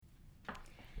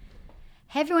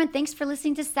Hey everyone, thanks for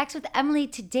listening to Sex with Emily.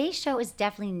 Today's show is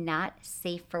definitely not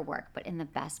safe for work, but in the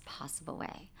best possible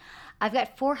way. I've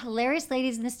got 4 hilarious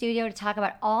ladies in the studio to talk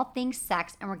about all things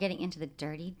sex, and we're getting into the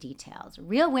dirty details.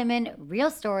 Real women, real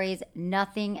stories,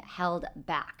 nothing held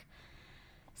back.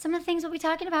 Some of the things we'll be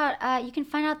talking about, you can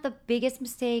find out the biggest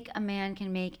mistake a man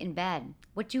can make in bed.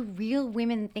 What do real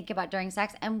women think about during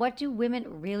sex, and what do women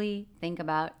really think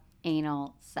about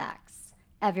anal sex?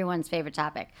 Everyone's favorite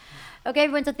topic. Okay,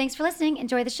 everyone, so thanks for listening.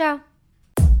 Enjoy the show.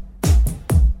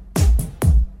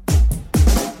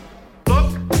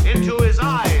 Look into his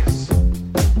eyes.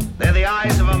 They're the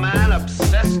eyes of a man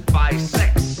obsessed by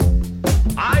sex.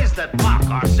 Eyes that mock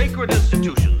our sacred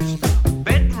institutions.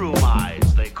 Bedroom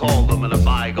eyes, they call them in a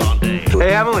bygone day.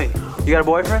 Hey, Emily, you got a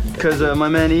boyfriend? Because my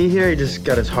man E here, he just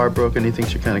got his heart broken. He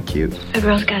thinks you're kind of cute. A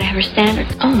girl's gotta have her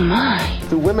standards. Oh my.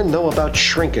 Do women know about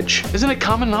shrinkage? Isn't it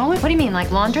common knowledge? What do you mean,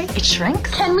 like laundry? It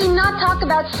shrinks? Can we not talk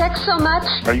about sex so much?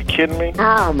 Are you kidding me?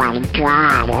 Oh my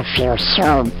God, I feel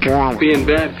so good. Being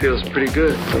bad feels pretty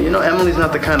good. But you know, Emily's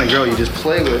not the kind of girl you just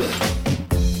play with.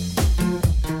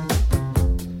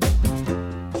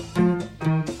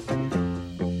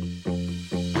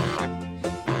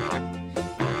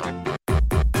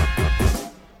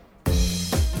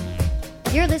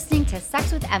 You're listening to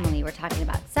Sex with Emily. We're talking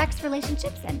about sex,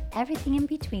 relationships, and everything in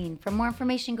between. For more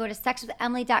information, go to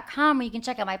sexwithemily.com where you can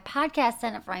check out my podcast,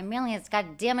 sign up for my mailing list.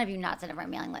 God damn it if you've not signed up for my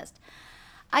mailing list.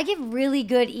 I give really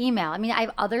good email. I mean, I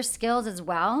have other skills as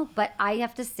well, but I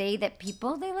have to say that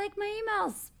people, they like my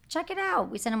emails. Check it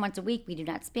out. We send them once a week. We do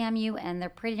not spam you, and they're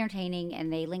pretty entertaining,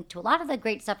 and they link to a lot of the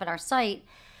great stuff at our site,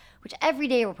 which every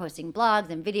day we're posting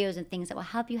blogs and videos and things that will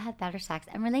help you have better sex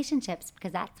and relationships,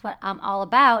 because that's what I'm all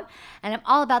about. And I'm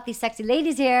all about these sexy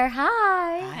ladies here.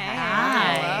 Hi.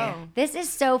 Hi. Hello. This is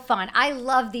so fun. I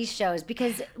love these shows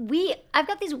because I've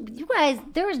got these, you guys,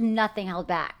 there is nothing held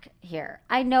back here.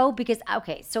 I know because,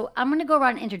 okay, so I'm going to go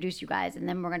around and introduce you guys, and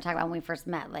then we're going to talk about when we first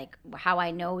met, like how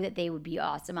I know that they would be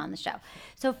awesome on the show.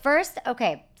 So first,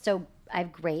 okay, so I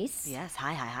have Grace. Yes.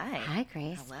 Hi. Hi,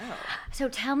 Grace. Hello. So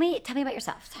tell me about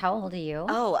yourself. How old are you?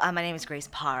 Oh, my name is Grace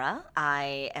Parra.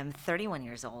 I am 31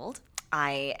 years old.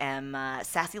 I am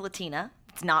sassy Latina.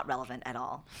 It's not relevant at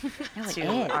all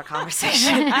to our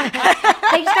conversation. They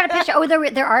just got a picture. Oh,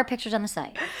 there are pictures on the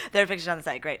site. There are pictures on the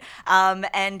site. Great.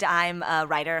 And I'm a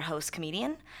writer, host,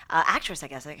 comedian, actress. I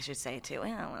guess I should say too.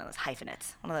 Yeah, one of those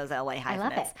hyphenates. One of those LA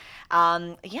hyphenates. I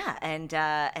love it. Yeah,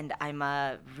 and I'm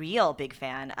a real big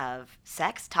fan of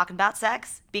sex, talking about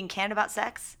sex, being candid about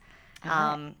sex,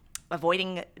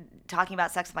 avoiding talking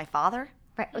about sex with my father.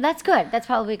 Right. Well, that's good. That's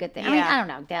probably a good thing. I mean, Yeah. I don't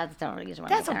know. Dads don't really use one.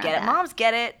 Dads don't get it. Moms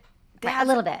get it. Right, a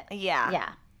little bit. Yeah. Yeah.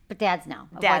 But dads know.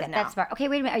 Dads know. know. That's smart. Okay,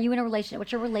 wait a minute. Are you in a relationship?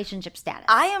 What's your relationship status?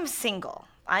 I am single.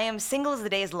 I am single as the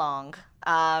day is long.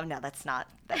 No, that's not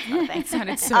a thing. That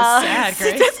sounded so sad,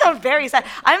 Grace. That sounds very sad.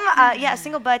 I'm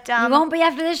single, but you won't be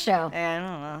after this show. I don't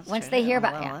know. That's Once true. they hear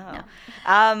about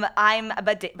No. I'm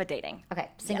but dating. Okay,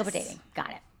 single Yes. but dating.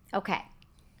 Got it. Okay.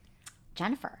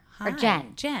 Jennifer. Hi. Or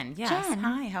Jen. Jen, yes. Jen.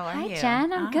 Hi, how are you? Hi,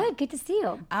 Jen. I'm good. Good to see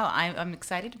you. Oh, I'm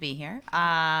excited to be here.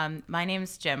 My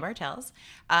name's Jen Bartels.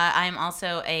 I'm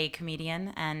also a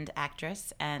comedian and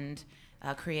actress and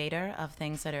a creator of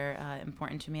things that are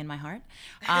important to me in my heart.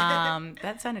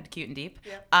 That sounded cute and deep.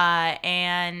 Yep.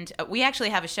 And we actually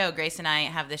have a show. Grace and I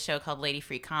have this show called Lady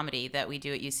Free Comedy that we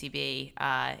do at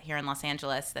UCB here in Los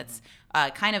Angeles. That's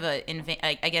kind of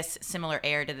I guess, similar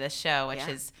air to this show, which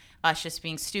is us just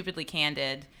being stupidly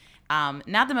candid.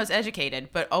 Not the most educated,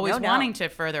 but always wanting to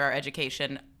further our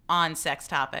education on sex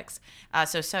topics.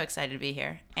 So excited to be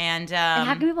here. And how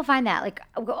can people find that? Like,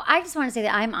 I just want to say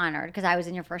that I'm honored because I was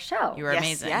in your first show. You were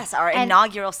amazing. Yes, our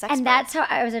inaugural sex And break. that's how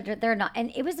I was. They're not,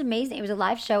 and it was amazing. It was a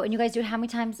live show, and you guys do it how many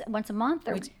times? Once a month,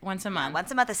 or once a month?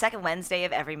 Once a month, the second Wednesday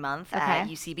of every month at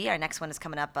Okay. UCB. Our next one is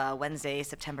coming up Wednesday,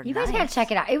 September 9th. You guys gotta check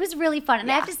it out. It was really fun,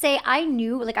 and I have to say, I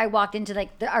knew. Like, I walked into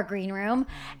our green room,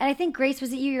 and I think Grace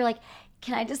was it you. You're like,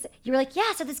 you were like,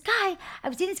 yeah, so this guy, I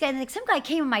was seeing this guy, and like some guy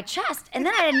came in my chest, and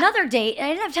then I had another date, and I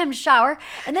didn't have time to shower,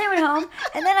 and then I went home,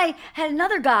 and then I had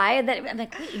another guy, and then I'm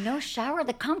like, wait, shower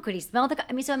the cum? Could he smell the cum?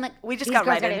 I mean, so I'm like, We just these got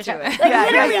girls right gotta into shower. it. Like, Yeah,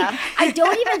 literally, yeah. I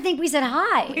don't even think we said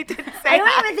hi. We didn't say I don't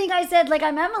hi. even think I said, like,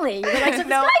 I'm Emily. You were like, so this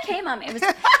No. guy came on me. It was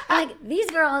I'm like, these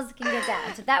girls can get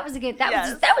that. So that was a good,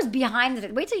 that was behind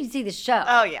the, wait till you see the show.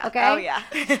 Oh, yeah. Okay? Oh,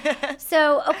 yeah.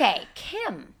 So, okay,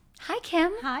 Kim. Hi,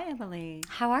 Kim. Hi, Emily.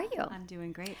 How are you? I'm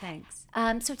doing great, thanks.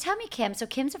 So tell me, Kim. So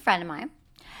Kim's a friend of mine,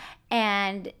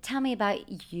 and tell me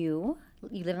about you.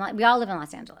 We all live in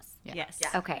Los Angeles. Yes.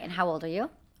 Okay, and how old are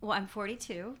you? Well, I'm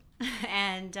 42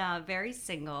 and very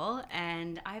single,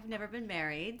 and I've never been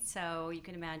married, so you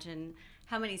can imagine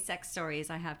how many sex stories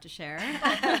I have to share.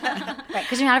 Right,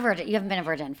 because you're not a virgin. You haven't been a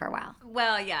virgin for a while.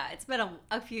 Well, yeah, it's been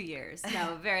a few years.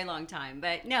 No, a very long time.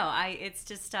 But no, it's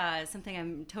just something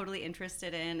I'm totally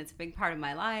interested in. It's a big part of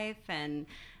my life, and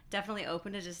definitely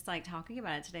open to just like talking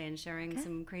about it today and sharing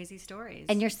some crazy stories.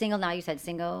 And you're single now, you said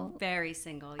single? Very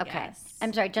single, Okay. yes.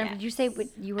 I'm sorry, Jennifer, did you say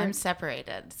you were? I'm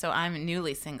separated, so I'm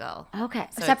newly single. Okay.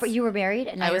 So Separate. You were married?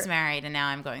 And now I was you're- married, and now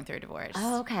I'm going through a divorce.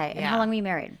 Oh, okay. And Yeah. how long were you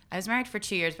married? I was married for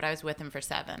 2 years, but I was with him for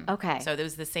 7. Okay. So it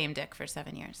was the same dick for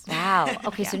 7 years. Wow.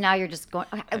 Okay, so now you're just going.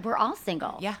 Okay, we're all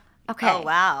single. Yeah. Okay. Oh,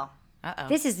 wow. Uh-oh.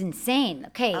 This is insane.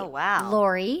 Okay. Oh, wow.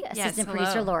 Lori, Yes, assistant hello.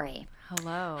 producer Lori.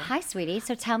 Hello. Hi, sweetie.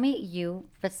 So tell me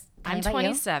I'm about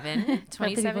 27, you.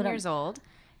 27 years old,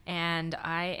 and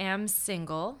I am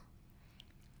single,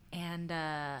 and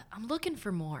I'm looking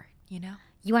for more, you know?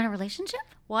 You want a relationship?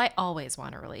 Well, I always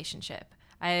want a relationship.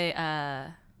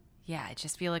 I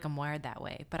just feel like I'm wired that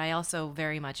way, but I also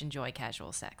very much enjoy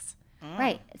casual sex.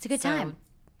 Right. It's a good So, time.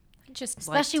 I just like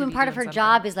Especially to when be part of her doing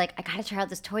job is like, I gotta try out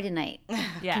this toy tonight.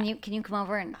 Yeah. Can you come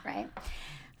over and right?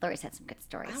 Lori's had some good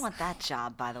stories. I want that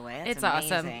job, by the way. That's It's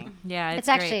amazing. awesome. Yeah, It's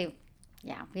great. actually,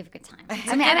 yeah, we have a good time.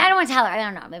 I mean, I don't want to tell her. I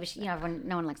don't know. Maybe she, when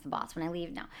no one likes the boss when I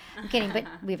leave. No, I'm kidding. But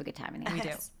we have a good time. In the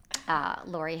office.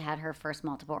 Lori had her first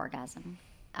multiple orgasm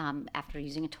after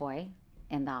using a toy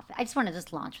in the office. I just want to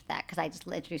just launch with that because I just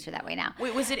introduced her that way now.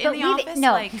 Wait, was it But in the office?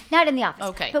 No, Like- not in the office.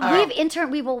 Okay, But all we've right.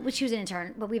 interned. She was an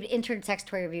intern, but we've interned Sex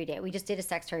Toy Review Day. We just did a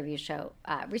Sex Toy Review show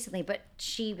recently. But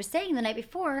she was saying the night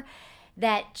before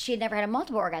that she had never had a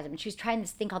multiple orgasm. And she was trying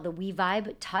this thing called the We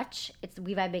Vibe Touch.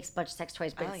 We Vibe makes a bunch of sex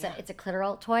toys, but it's a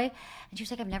clitoral toy. And she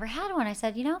was like, I've never had one. I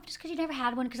said, just because you never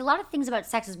had one, because a lot of things about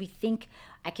sex is we think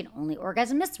I can only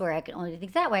orgasm this way, I can only do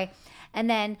things that way. And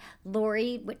then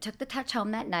Lori took the touch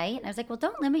home that night, and I was like, well,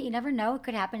 don't limit. You never know. It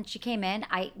could happen. She came in.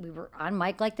 We were on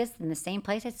mic like this in the same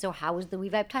place. I said, so how was the We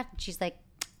Vibe Touch? And she's like,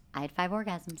 I had 5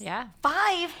 orgasms. Yeah.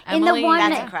 5? In the Emily, one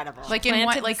That's night. incredible. Like in Planted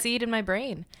what, the like seed in my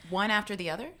brain. one after the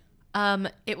other?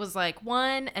 It was like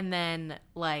 1, and then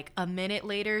like a minute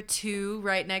later 2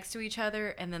 right next to each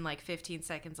other, and then like 15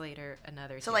 seconds later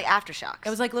another 2. So like aftershocks. It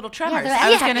was like little tremors. they're- I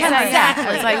was yeah, going to tremors. say exactly. It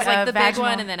was It like, was like the big vaginal-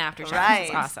 one, and then aftershocks. Right.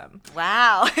 It's awesome.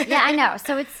 Wow. Yeah, I know.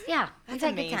 So it's, yeah. That's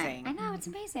we've had a good time. amazing. I know, it's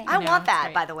amazing. I want it's that,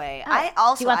 great. by the way. I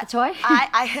also. Do you want the toy?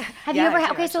 I Have yeah, you ever I had,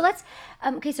 do, okay, so actually. let's,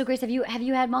 okay, so Grace, have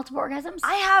you had multiple orgasms?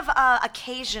 I have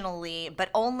occasionally, but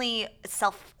only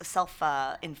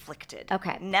self-inflicted.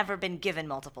 Okay. Never been given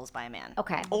multiples by a man.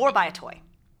 Okay. Or by a toy.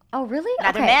 Oh, really?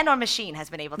 Neither Okay. man nor machine has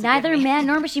been able to. Neither give me. man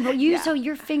nor machine, but you, Yeah. so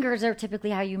your fingers are typically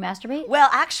how you masturbate? Well,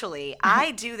 actually,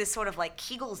 I do this sort of like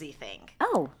Kegelsy thing.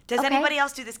 Oh, Does okay. anybody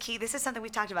else do this key? This is something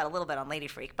we've talked about a little bit on Lady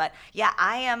Freak, but yeah,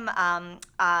 I am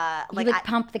You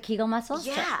pump the Kegel muscles?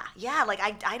 yeah, like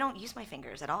I don't use my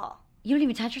fingers at all. You don't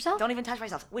even touch yourself? Don't even touch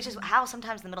myself, which is how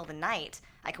sometimes in the middle of the night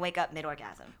I can wake up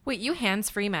mid-orgasm. Wait, you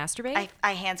hands-free masturbate?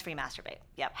 I hands-free masturbate.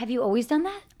 Yep. Have you always done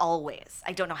that? Always.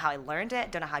 I don't know how I learned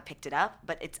it. Don't know how I picked it up,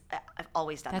 but it's I've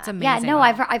always done That's that. amazing. Yeah, no,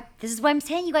 I've this is what I'm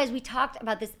saying, you guys. We talked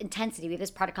about this Intensity. We have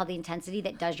this product called the Intensity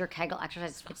that does your Kegel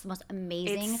exercises. It's the most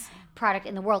amazing product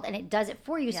in the world, and it does it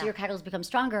for you, so your Kegels become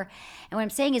stronger. And what I'm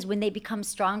saying is, when they become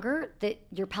stronger,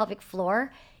 your pelvic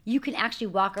floor, you can actually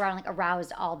walk around like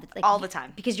aroused all the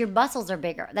time because your muscles are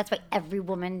bigger. That's why every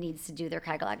woman needs to do their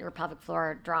Kegel. Like your pelvic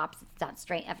floor drops. It's not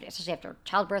straight, especially after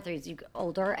childbirth or as you get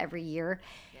older every year.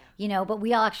 You know, but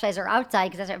we all exercise our outside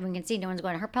because that's what everyone can see. No one's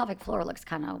going, her pelvic floor looks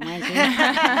kind of wanky.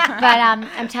 But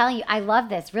I'm telling you, I love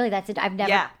this. Really, that's it. I've never.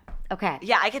 Yeah. Okay.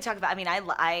 Yeah, I could talk about. I mean,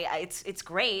 it's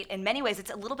great in many ways. It's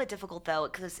a little bit difficult though,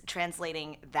 because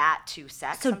translating that to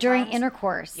sex. So during sometimes,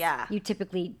 intercourse, yeah, you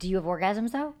typically do you have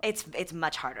orgasms though? It's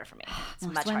much harder for me. It's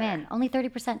Most much women, harder. only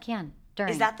 30% can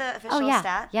during. Is that the official oh, yeah.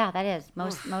 stat? Yeah, that is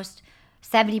most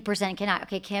 70% cannot.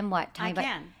 Okay, Kim, what? Tell me I about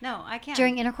can. No, I can.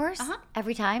 during intercourse. Uh-huh.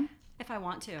 Every time. If I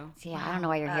want to. See, I don't know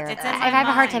why you're here. It's in I my have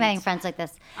a hard time mind. having friends like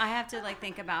this. I have to like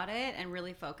think about it and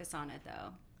really focus on it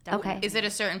though. Okay. Is it a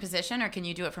certain position, or can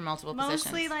you do it for multiple positions?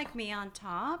 Mostly like me on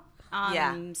top.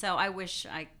 Yeah. So I wish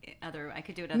I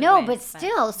could do it other No, ways, but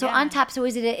still. So yeah. on top. So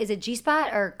is it G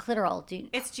spot or clitoral?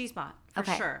 It's G-spot for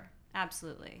Okay. sure.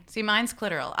 Absolutely. See, mine's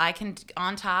clitoral. I can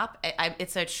on top.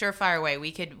 It's a surefire way.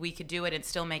 We could do it and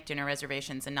still make dinner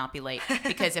reservations and not be late.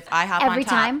 Because if I hop Every on top,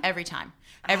 time? every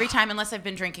time, unless I've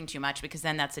been drinking too much, because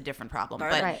then that's a different problem.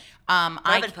 But Right.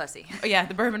 Bourbon pussy. Yeah,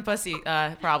 the bourbon pussy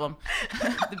problem,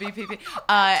 the BPP.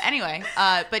 Anyway,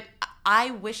 but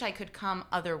I wish I could come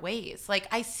other ways. Like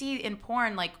I see in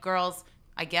porn, like girls,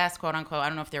 I guess, quote unquote. I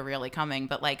don't know if they're really coming,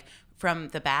 but like from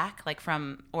the back, like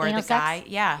from or Anal the guy, sex?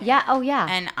 yeah, Yeah. Oh yeah.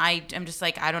 And I'm just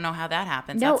like, I don't know how that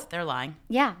happens. No. They're lying.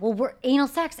 Yeah, well, we're anal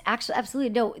sex. Actually,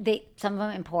 absolutely. No, some of them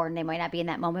in porn, they might not be in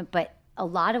that moment, but a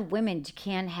lot of women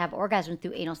can have orgasm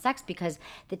through anal sex because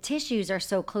the tissues are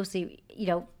so closely,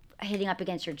 hitting up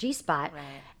against your G-spot.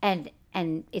 Right.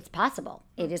 And it's possible.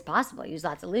 It is possible. Use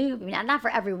lots of lube. I mean, not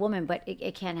for every woman, but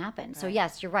it can happen. Right. So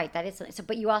yes, you're right. That is so.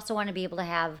 But you also want to be able to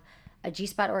have a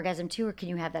G-spot orgasm too, or can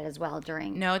you have that as well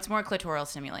during? No, it's more clitoral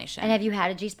stimulation. And have you had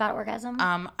a G-spot orgasm?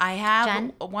 I have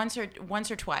Jen? once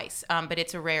or twice, but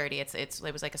it's a rarity. It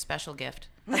was like a special gift.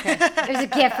 Okay, it was a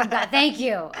gift from God. Thank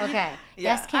you. Okay.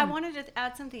 Yes, Kim. I wanted to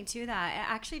add something to that.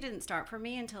 It actually didn't start for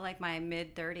me until like my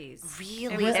mid-30s.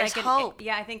 Really? There's hope.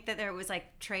 I think that there was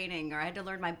like training, or I had to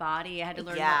learn my body. I had to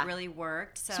learn what really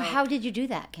worked. So how did you do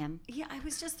that, Kim? Yeah, I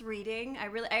was just reading. I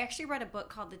actually read a book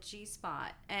called The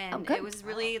G-Spot, and it was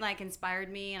really like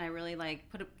inspired me, and I really like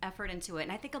put effort into it.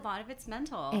 And I think a lot of it's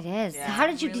mental. It is. Yeah. So how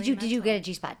did you did you get a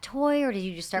G-spot toy, or did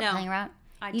you just start playing around?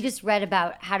 You just read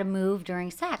about how to move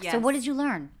during sex. Yes. So what did you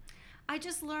learn? I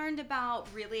just learned about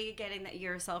really getting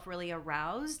yourself really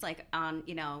aroused, like on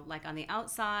the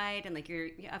outside, and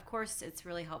of course, it's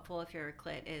really helpful if your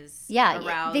clit is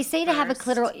aroused. They say to have a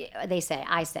clitoral.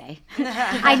 I say,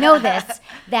 I know this,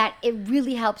 that it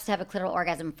really helps to have a clitoral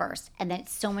orgasm first, and then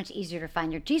it's so much easier to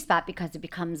find your G-spot because it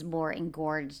becomes more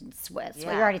engorged and swift. So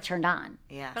you're already turned on.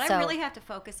 Yeah, but I really have to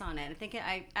focus on it. I think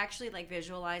I actually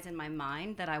visualize in my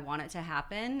mind that I want it to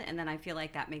happen, and then I feel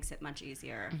like that makes it much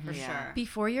easier for sure.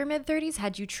 Before your mid-30s,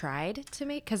 had you tried to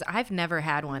make? Because I've never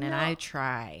had one, and I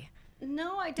try.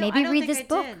 No, I don't. Maybe I don't read think this I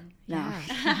book. Did. No.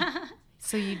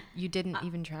 So you didn't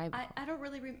even try before? I don't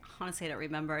really, honestly, I don't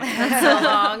remember. It's been so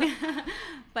long.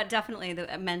 But definitely,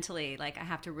 mentally, I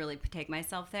have to really take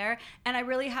myself there. And I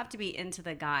really have to be into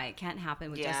the guy. It can't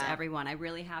happen with just everyone. I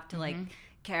really have to,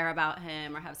 care about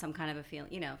him or have some kind of a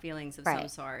feelings of some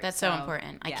sort. That's so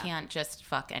important. I can't just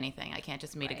fuck anything. I can't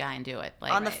just meet a guy and do it.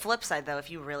 On the flip side, though,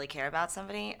 if you really care about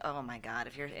somebody, oh my God,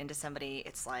 if you're into somebody,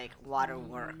 it's like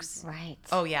waterworks. Right.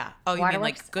 Oh yeah. Oh, you mean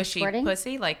like gushy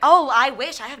pussy? Oh, I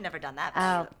wish. I have never done that, but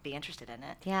I would be interested in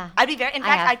it. Yeah. I'd be very. In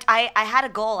fact, I had a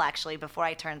goal actually before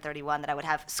I turned 31 that I would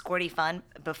have squirty fun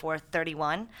before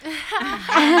 31.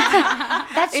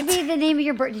 That should be the name of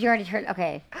your birth. You already heard.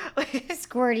 Okay.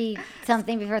 Squirty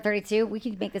something before 32. We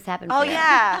could make this happen. Oh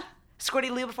yeah. Squirty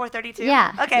lube before 32?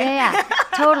 Yeah. Okay. Yeah.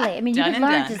 Totally. I mean, you can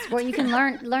learn to squirt. You can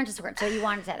learn to squirt. So you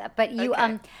wanted to say that, but you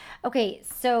okay.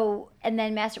 So and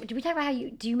then masturbate. Did we talk about how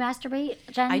do you masturbate,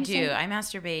 Jen? I do. I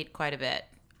masturbate quite a bit.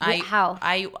 How?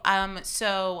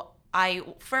 So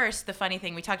first, the funny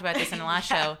thing, we talked about this in the last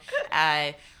show.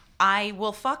 I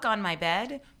will fuck on my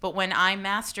bed, but when I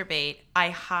masturbate,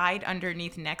 I hide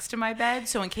underneath next to my bed,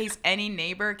 so in case any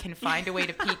neighbor can find a way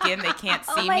to peek in, they can't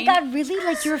see me. Oh my God, really?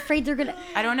 Like you're afraid they're gonna...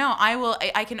 I don't know.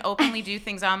 I can openly do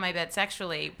things on my bed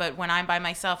sexually, but when I'm by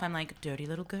myself, I'm like, dirty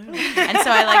little girl. And so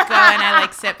I go and I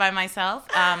sit by myself.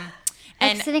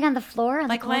 And sitting on the floor?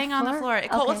 Laying on the floor.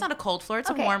 Well, it's not a cold floor. It's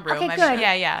a warm room. Okay, good.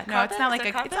 Yeah. No, it's not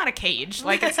it's not a cage.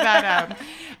 It's not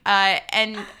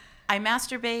and I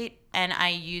masturbate and I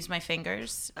use my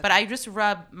fingers, but I just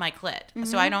rub my clit.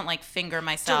 So I don't finger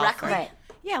myself. Directly? Right.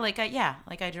 Yeah,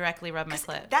 I directly rub my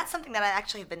clit. That's something that I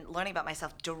actually have been learning about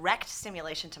myself. Direct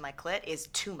stimulation to my clit is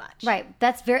too much. Right.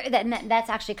 That's that's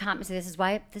actually common. So this is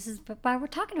why we're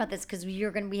talking about this, because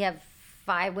we have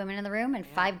 5 women in the room and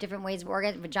 5 different ways of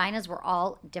orgasm. Vaginas were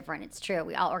all different. It's true.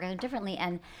 We all orgasm differently,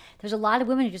 and there's a lot of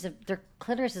women who just their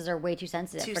clitorises are way too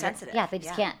sensitive. Yeah, they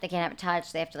just can't. They can't have it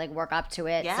touched. They have to work up to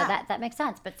it. Yeah. So that makes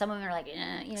sense. But some women are like,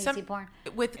 you see porn.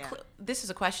 This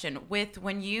is a question.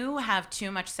 When you have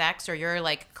too much sex, or your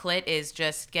clit is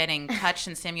just getting touched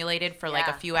and stimulated for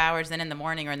a few hours, then in the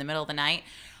morning or in the middle of the night.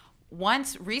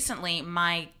 Once recently,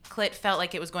 my clit felt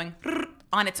like it was going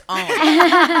on its own.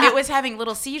 It was having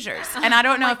little seizures, and I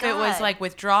don't know if it was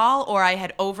withdrawal or I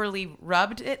had overly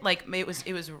rubbed it. It was.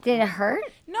 Did it hurt?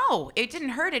 No, it didn't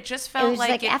hurt. It just felt it was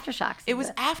like aftershocks. It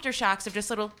was aftershocks of just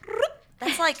little.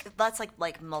 That's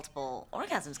like multiple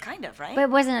orgasms, kind of, right? But it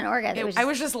wasn't an orgasm. I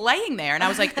was just laying there, and I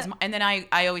was like, and then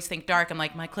I always think dark. I'm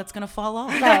like, my clit's gonna fall off.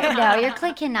 No, your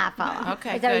clit cannot fall off.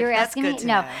 Okay, is that what you were asking me?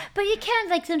 No, know. but you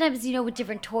can sometimes with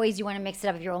different toys you want to mix it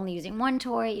up. If you're only using one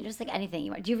toy, just anything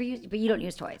you want. Do you ever use? But you don't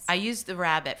use toys. I used the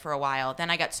rabbit for a while.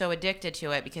 Then I got so addicted to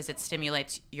it because it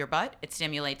stimulates your butt, it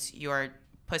stimulates your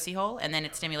pussy hole, and then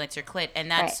it stimulates your clit,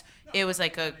 and that's it was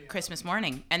like a Christmas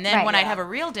morning. And then when I'd have a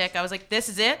real dick, I was like, this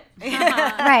is it.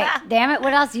 Right. Damn it.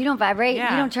 What else? You don't vibrate. You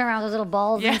don't turn around those little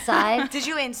balls inside. Did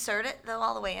you insert it though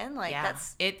all the way in?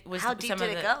 It was. How deep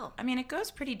did it go? I mean, it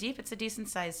goes pretty deep. It's a decent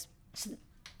size.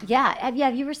 Yeah. Have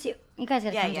you ever seen? You guys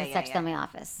got to come to the sex in my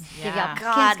office. Yeah.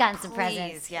 Kim's gotten some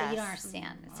presents. Yes. You don't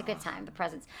understand. It's a good time. The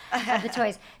presents of the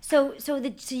toys. So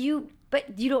you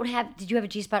But did you have a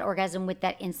G-spot orgasm with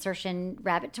that insertion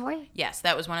rabbit toy? Yes,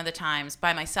 that was one of the times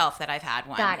by myself that I've had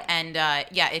one. Got it. And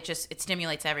it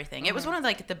stimulates everything. It was one of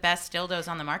like the best dildos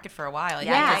on the market for a while.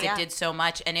 Yeah. Because it did so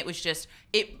much, and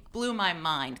it blew my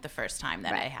mind the first time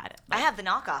that I had it. I have the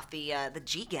knockoff, the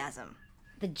G-gasm.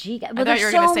 The G. I thought you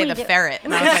were going to say the ferret.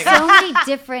 And I was There's like, so many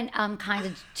different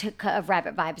kinds of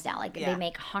rabbit vibes now. Like they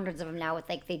make hundreds of them now with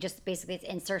like they just basically it's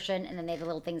insertion and then they have the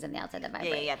little things on the outside that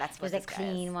vibrate. Yeah. That's what there's like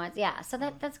clean ones. Yeah, so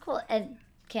that's cool. And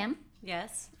Kim,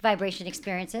 Yes. vibration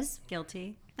experiences.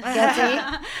 Guilty. Guilty.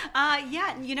 Yeah.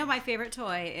 My favorite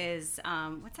toy is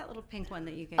what's that little pink one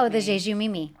that you gave Oh, me? the Jeju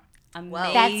Mimi.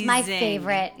 Amazing. That's my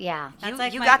favorite. Yeah.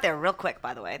 You got there real quick,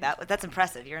 by the way. That's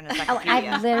impressive. You're an Oh,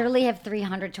 encyclopedia. I literally have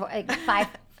 300 toys, like I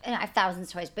have thousands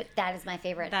of toys, but that is my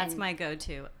favorite. That's my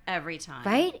go-to every time.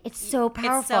 Right? It's so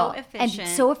powerful. It's so efficient. And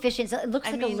so efficient. So it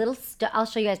looks like a little I'll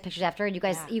show you guys pictures after. And you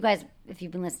guys, if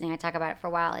you've been listening, I talk about it for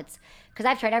a while. It's because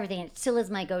I've tried everything. It still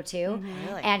is my go-to. Mm-hmm.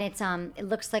 Really? And it's it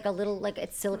looks like a little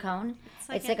it's silicone.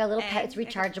 It's like a little it's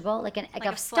rechargeable, like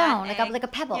a stone, like a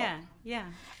pebble. Yeah.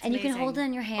 And you can hold it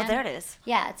in your hand. Oh, there it is.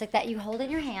 Yeah, it's like that. You hold it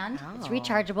in your hand. It's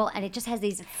rechargeable, and it just has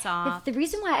these. It's soft. The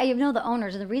reason why I know the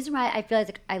owners, and the reason why I feel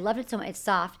like I love it so much, it's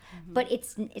soft, but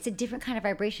it's a different kind of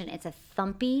vibration. It's a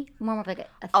thumpy, more of like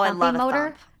a thumpy I love a motor.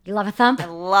 thump. You love a thump? I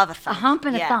love a thump. A hump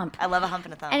and a Yeah, thump. I love a hump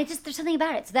and a thump. And there's something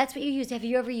about it. So that's what you use. Have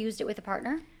you ever used it with a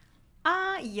partner?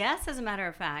 Yes, as a matter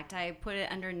of fact. I put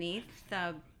it underneath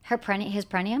the... His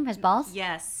perineum, his balls?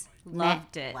 Yes.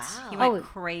 Loved it. Wow. He went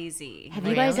crazy. Have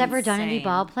you guys ever done any Insane.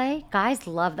 ball play? Guys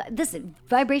love that. This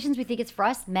vibrations, we think it's for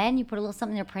us. Men, you put a little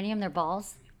something in their perineum, their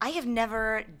balls. I have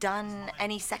never done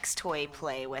any sex toy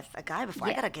play with a guy before.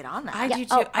 I gotta get on that. I do too.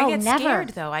 Oh, I get never. scared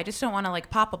though. I just don't want to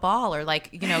like pop a ball or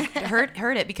like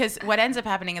hurt it because what ends up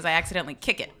happening is I accidentally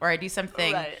kick it or I do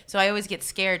something. Right. So I always get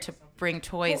scared to bring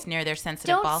toys near their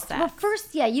sensitive ball sacks. Well,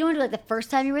 first, you don't want to do like the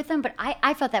first time you're with them, but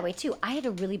I felt that way too. I had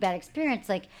a really bad experience,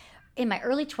 like in my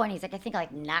early 20s. Like I think I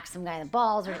knocked some guy in the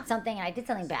balls or something, and I did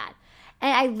something bad.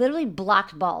 And I literally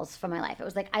blocked balls from my life. It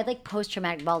was like I had like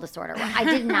post-traumatic ball disorder. Where I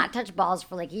did not touch balls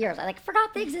for like years. I like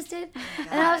forgot they existed.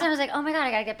 And all of a sudden I was like, oh my God, I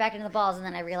gotta get back into the balls. And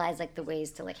then I realized like the ways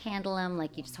to like handle them.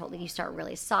 Like you start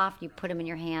really soft. You put them in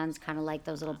your hands, kind of like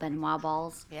those little Benoit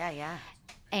balls. Yeah.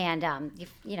 And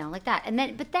like that. And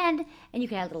then you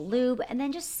can add a little lube, and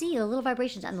then just see the little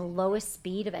vibrations on the lowest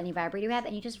speed of any vibrator you have,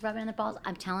 and you just rub it on the balls.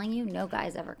 I'm telling you, no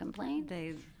guys ever complain.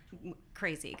 They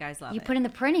crazy. Guys love it. You put in the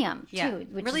perineum Yeah. too,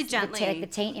 which Really is gently. like the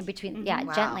taint in between. Yeah,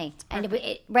 Wow. gently. And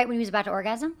right when he was about to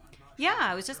orgasm.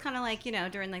 Yeah, it was just kind of like,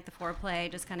 during like the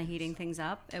foreplay, just kind of heating things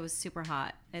up. It was super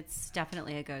hot. It's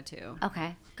definitely a go-to.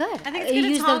 Okay, good. I think it's you good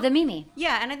to use talk. the Mimi.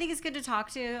 Yeah, and I think it's good to talk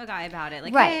to a guy about it.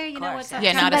 Like, Right. hey, what's up?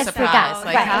 Yeah, Some not a guys freak surprise. out.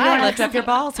 Like, Right. You don't hi, wanna lift up your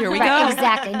balls. Here we Right, go.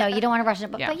 exactly. No, you don't want to rush it.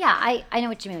 But Yeah. I know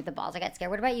what you mean with the balls. I got scared.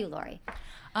 What about you, Lori?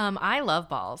 I love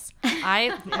balls.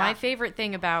 My favorite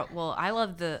thing about I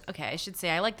like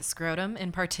the scrotum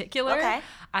in particular. Okay.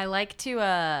 I like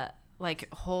to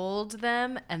hold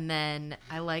them, and then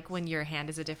I like when your hand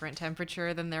is a different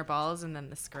temperature than their balls, and then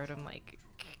the scrotum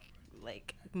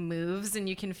like moves and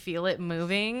you can feel it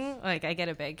moving. Like I get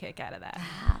a big kick out of that.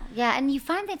 Yeah, and you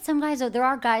find that some guys, there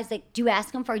are guys like, do you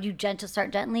ask them for, do you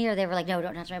start gently, or they were like, no,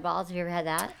 don't touch my balls? Have you ever had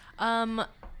that?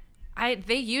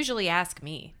 They usually ask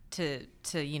me to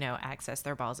access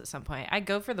their balls at some point. I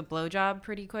go for the blowjob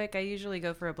pretty quick. I usually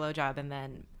go for a blowjob, and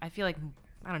then I feel like,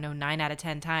 I don't know, 9 out of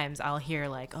 10 times I'll hear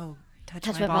like, oh,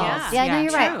 touch my balls. Yeah, no,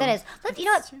 you're right. true. That is. You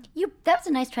know what? That was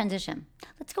a nice transition.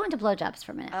 Let's go into blowjobs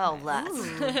for a minute. Oh, let's.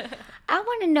 I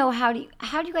want to know how do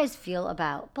you guys feel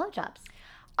about blowjobs?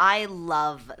 I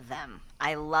love them.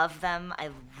 I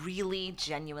really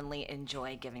genuinely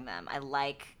enjoy giving them. I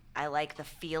like the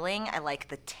feeling. I like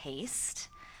the taste.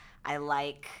 I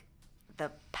like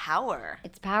the power.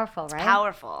 It's powerful, right?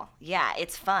 Powerful. Yeah,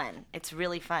 it's fun. It's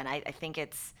really fun. I think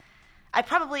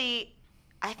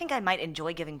I might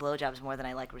enjoy giving blowjobs more than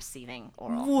I like receiving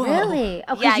oral. Really?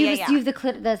 Oh, because you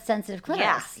have the sensitive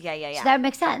clitoris. Yeah. So that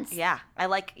makes sense. Yeah,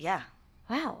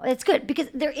 Wow, it's good because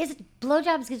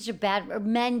blowjobs get such a bad. Or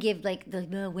men give like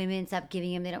the women stop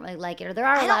giving them. They don't really like it. Or there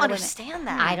are a lot of women. I don't understand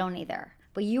that. I don't either.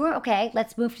 But you were okay.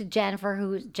 Let's move to Jennifer.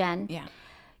 Who's Jen? Yeah.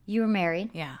 You were married.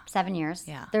 Yeah. 7 years.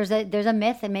 Yeah. There's a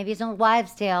myth, and maybe it's an old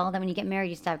wives' tale that when you get married,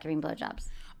 you stop giving blowjobs.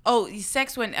 Oh,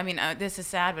 sex went. I mean, this is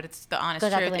sad, but it's the honest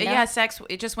Goes out the truth. window? Yeah, sex.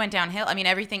 It just went downhill. I mean,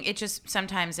 everything. It just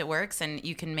sometimes it works, and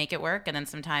you can make it work, and then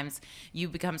sometimes you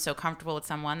become so comfortable with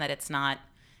someone that it's not.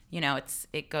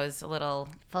 It goes a little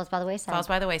Falls by the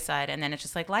wayside, and then it's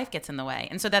just like life gets in the way,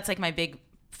 and so that's like my big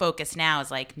focus now is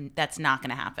like that's not going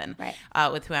to happen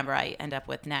with whoever I end up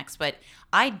with next. But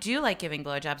I do like giving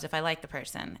blowjobs if I like the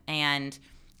person, and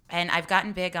and I've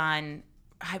gotten big on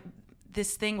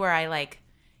this thing where I like,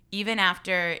 even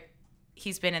after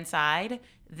he's been inside,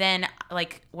 then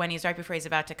like when he's right before he's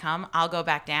about to come, I'll go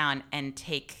back down and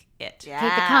take it. Take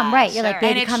the cum, right? You're like,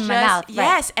 baby, come in my mouth. Right.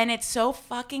 Yes, and it's so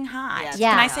fucking hot. Yeah.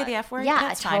 Can I say the F word? Yeah,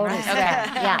 That's totally. fine, right? Sure.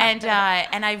 Okay. Yeah.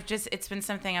 And I've just, it's been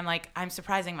something I'm like, I'm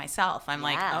surprising myself. I'm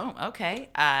like, oh, okay.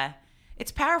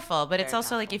 It's powerful, but it's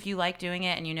also like if you like doing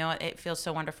it and you know it feels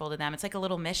so wonderful to them, it's like a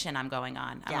little mission I'm going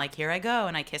on. I'm like, here I go,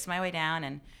 and I kiss my way down,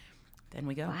 and then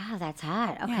we go. Wow, that's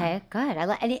hot. Okay, good. I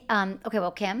like any. Okay,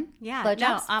 well, Kim. Yeah,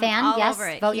 blowjobs? I'm Fan? all Yes. over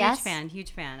it. Vote huge yes.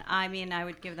 Huge fan. I mean, I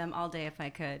would give them all day if I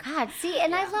could. God, see,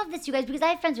 and I love this, you guys, because I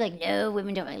have friends who are like, no,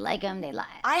 women don't really like them. They lie.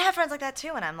 I have friends like that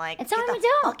too, and I'm like, And some get of the them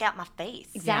don't. fuck out my face.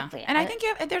 Exactly. Yeah. And I think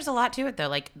there's a lot to it though,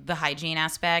 like the hygiene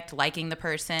aspect, liking the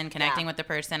person, connecting with the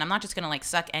person. I'm not just gonna like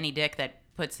suck any dick that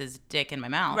puts his dick in my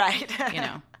mouth. Right. You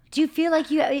know. Do you feel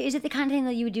like is it the kind of thing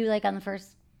that you would do like on the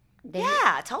first date?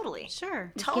 Yeah, totally.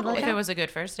 Sure. Totally. If it was a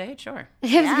good first date, sure.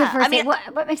 If it was a good first I mean,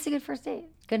 date. What makes a good first date?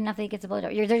 Good enough that he gets a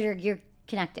blowjob. You're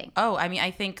connecting. Oh, I mean,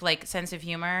 I think like sense of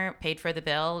humor, paid for the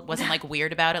bill, wasn't like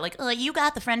weird about it. Like, oh, you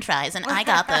got the French fries and I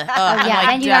got the. Oh, yeah, like,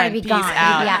 then you ought to be Peace gone.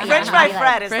 out. Yeah, French yeah, fry yeah.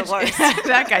 Fred is the worst.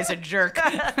 That guy's a jerk.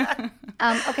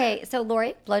 Okay, so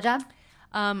Lori, blowjob.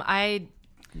 I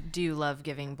do love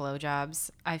giving blowjobs.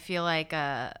 I feel like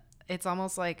it's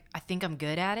almost like I think I'm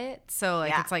good at it. So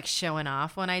like it's like showing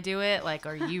off when I do it. Like,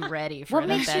 are you ready for What the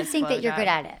makes you best think that you're blowjob? good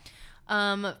at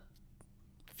it?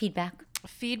 Feedback.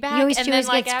 Feedback. You always- And she then always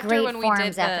like gets after great when we forms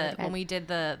did after the when we did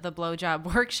the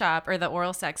blowjob workshop or the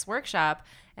oral sex workshop,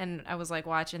 and I was like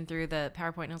watching through the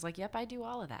PowerPoint and I was like, yep, I do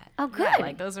all of that. Oh, good. Yeah,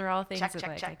 like those are all things Check, that check,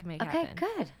 like check. I can make Okay, happen.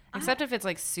 good. Except if it's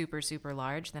like super, super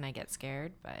large, then I get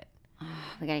scared. But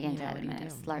We gotta get into that in a what do you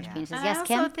minute. do? Large penises. And Yes, I also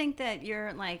Kim. think that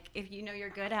you're like, if you know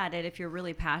you're good at it, if you're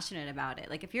really passionate about it,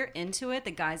 like if you're into it, the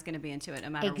guy's going to be into it no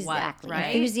matter Exactly. what,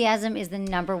 right? Enthusiasm is the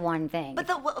number one thing. But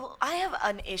I have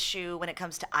an issue when it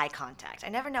comes to eye contact. I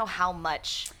never know how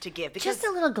much to give because just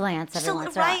a little glance every Just a-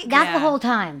 once in a while. right? Not Yeah. the whole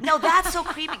time. No, that's so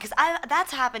creepy because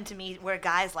that's happened to me where a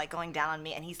guy's like going down on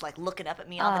me and he's like looking up at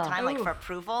me all the time like Ooh. for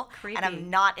approval, Creepy. and I'm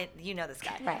not. You know this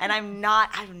guy, Right. and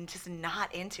I'm just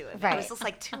not into it. Right. It was just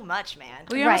like too much, man.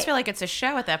 Well, you almost Right. feel like it's a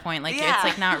show at that point. Like Yeah. it's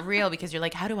like not real because you're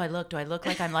like, how do I look? Do I look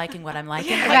like I'm liking what I'm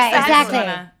liking? Yeah. Like, Right, I just exactly.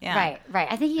 wanna- yeah. Right.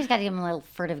 I think you just got to give them little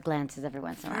furtive glances every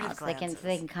once in a while, Furtive so they glances.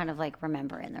 can kind of like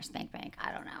remember in their spank bank.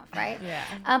 I don't know, right?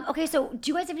 Yeah. Okay, so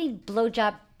do you guys have any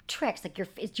blowjob tricks? Like do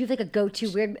you have like a go-to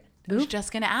weird I was move?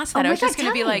 just gonna ask Oh that. my I was just God,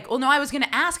 gonna be tell me. like, well, no, I was gonna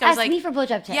ask. I was Ask like, me for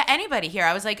blowjob tips. Yeah, anybody here.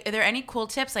 I was like, are there any cool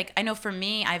tips? Like, I know for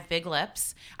me, I have big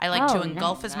lips. I like Oh, to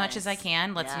engulf nice. as much as I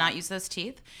can. Let's Yeah. not use those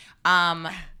teeth.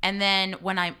 And then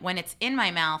when it's in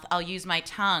my mouth, I'll use my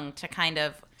tongue to kind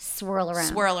of Swirl around.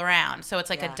 swirl around. So it's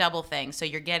like Yeah. a double thing. So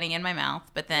you're getting in my mouth,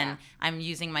 but then Yeah. I'm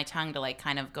using my tongue to like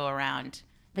kind of go around.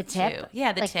 The tip? too.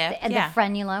 Yeah, the Like tip. and yeah. the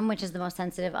frenulum, which is the most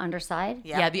sensitive underside.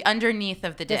 Yeah, the underneath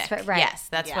of the This dick. fr- right. Yes,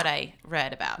 that's Yeah. what I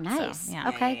read about. Nice. So, yeah.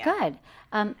 Okay, Yeah, yeah.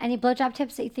 good. Any blowjob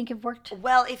tips that you think have worked?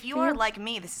 Well, if you For are you? like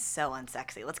me, this is so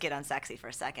unsexy. Let's get unsexy for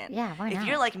a second. Yeah, why If not?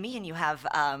 you're like me and you have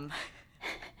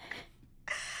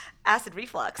acid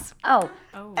reflux. Oh,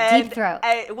 And deep throat.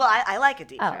 I like a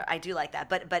deep Oh. throat. I do like that.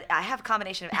 But I have a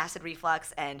combination of acid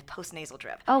reflux and postnasal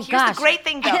drip. Oh, Here's gosh. the great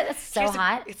thing, though. That's so Here's the-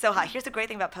 hot. It's so hot. Here's the great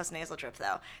thing about postnasal drip,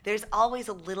 though. There's always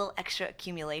a little extra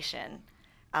accumulation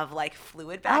of like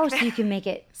fluid back Oh, there. so you can make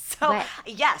it So wet.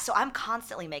 yeah, so I'm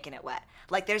constantly making it wet.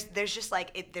 Like there's just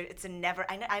like it's a never.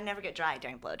 I never get dry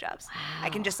during blowjobs. I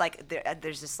can just like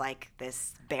there's just like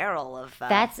this barrel of.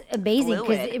 That's amazing because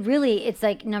fluid. it really, it's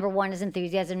like number one is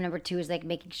enthusiasm. Number two is like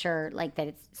making sure like that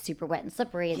it's super wet and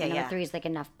slippery. And Yeah, then number yeah. three is like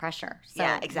enough pressure. So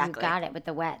Yeah, exactly. You got it with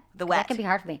the wet. The 'Cause wet. That can be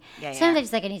hard for me. Yeah, Sometimes yeah. I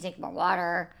just like I need to take more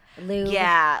water, lube.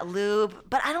 Yeah, lube,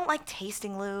 but I don't like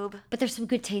tasting lube. But there's some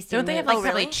good tasting. Don't they have lube. like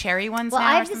really cherry ones Well, now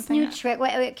I or have this something? new trick.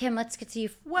 Wait, Kim, let's get to you.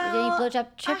 Well, any blowjob I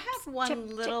trips? have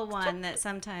one little one that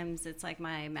sometimes it's like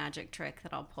my magic trick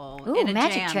that I'll pull. Ooh, in a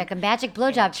magic jam. trick, a magic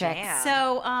blowjob trick. jam.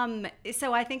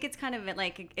 So I think it's kind of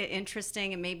like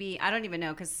interesting, and maybe I don't even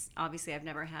know because obviously I've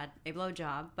never had a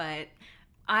blowjob, but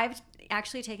I've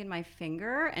actually taken my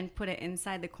finger and put it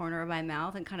inside the corner of my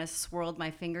mouth and kind of swirled my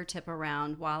fingertip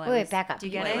around while I was. Wait, back up. Do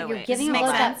you get Wait, it? wait, You're wait. giving a Does this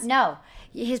make blowjob. sense? No,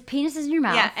 his penis is in your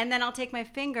mouth. Yeah, and then I'll take my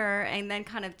finger and then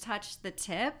kind of touch the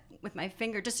tip with my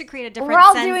finger just to create a different. We're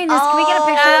all doing this. Can we get a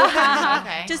picture?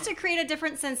 Okay. Just to create a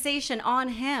different sensation on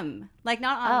him, like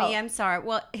not on me. I'm sorry.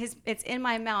 Well, it's in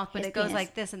my mouth, but it goes penis.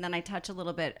 like this, and then I touch a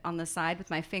little bit on the side with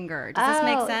my finger. Does this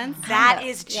make sense? That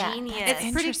is genius.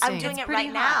 It's pretty. I'm doing it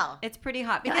right now. It's pretty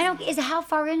hot. No, I don't. Is how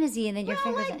far in is he? And then your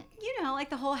fingers in. Like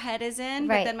the whole head is in,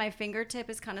 Right. but then my fingertip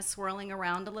is kind of swirling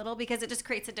around a little because it just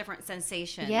creates a different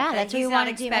sensation. Yeah, that's what he's you not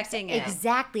want to do. expecting it.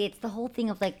 Exactly. It's the whole thing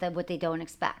of like what they don't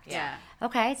expect. Yeah.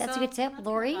 Okay, that's a So, good tip. that's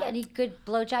Lori, fun. any good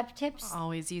blowjob tips?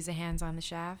 Always use a hands on the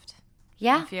shaft.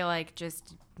 Yeah. I feel like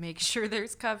just make sure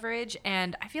there's coverage.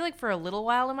 And I feel like for a little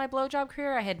while in my blowjob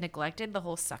career, I had neglected the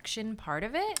whole suction part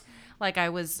of it. Like I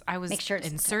was Make sure it's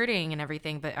inserting and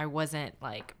everything, but I wasn't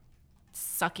like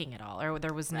sucking it all, or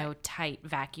there was no tight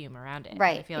vacuum around it.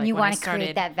 Right. I feel And like you when I want to create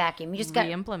started that vacuum. You just got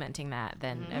re-implementing that,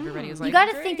 then everybody was like, you got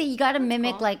to "Great." think that you got to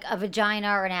mimic like a vagina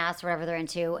or an ass, whatever they're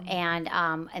into, and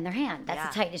their hand.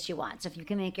 That's the tightness you want. So if you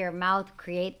can make your mouth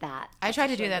create that. I try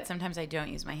to do that. Sometimes I don't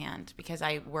use my hand because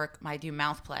I do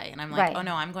mouth play, and I'm like, Right. oh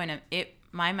no,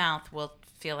 my mouth will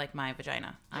feel like my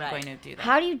vagina. I'm going to do that.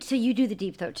 How do you? So you do the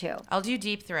deep throat too? I'll do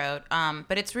deep throat,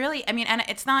 but it's really, and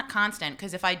it's not constant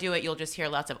because if I do it, you'll just hear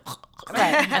lots of.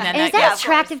 Right. And then And is that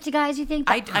attractive to guys? You think?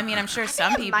 I mean, I'm sure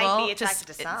some people might be just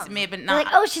attracted to some. maybe They're not. like,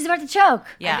 oh, she's about to choke.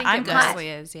 Yeah, I think I'm it good. mostly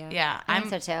is, yeah. Yeah, I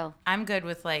think so too. I'm good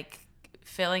with like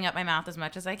filling up my mouth as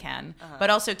much as I can, but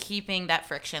also keeping that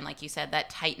friction, like you said, that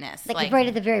tightness. Like right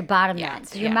at the very bottom Yeah, then.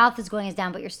 So your mouth is going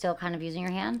down, but you're still kind of using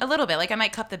your hand. a little bit. Like I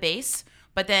might cup the base,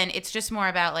 but then it's just more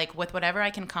about like with whatever I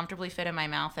can comfortably fit in my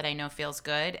mouth that I know feels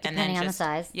good, and then Depending on the just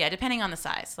size. Yeah, depending on the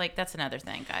size. Like that's another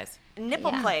thing, guys.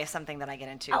 Nipple play is something that I get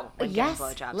into when yes.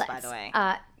 giving blowjobs, by Let's, the way.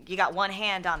 uh, You got one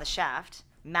hand on the shaft,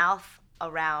 mouth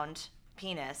around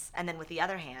penis, and then with the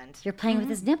other hand. You're playing with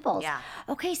his nipples. Yeah.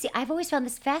 Okay, see, I've always found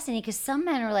this fascinating because some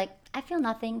men are like, I feel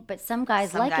nothing, but some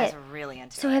guys Some like guys it. are really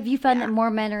into So it. have you found that more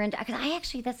men are into? Because I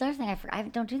actually, that's the other thing. I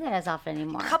don't do that as often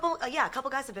anymore. A couple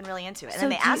guys have been really into it, and So then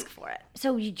they do you- ask for it.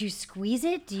 So do you squeeze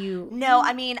it? Do you? No,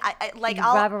 I mean, I like You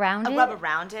I'll rub around I'll it? rub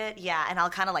around it, yeah, and I'll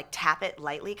kind of like tap it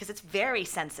lightly because it's very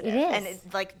sensitive. It is.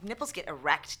 And like nipples get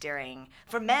erect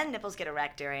for men, nipples get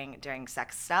erect during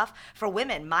sex stuff. For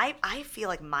women, I feel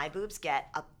like my boobs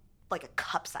get like a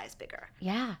cup size bigger.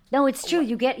 Yeah. No, it's true.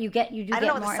 You do I don't get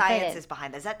know what more the science inflated. is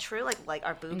behind that. Is that true? Like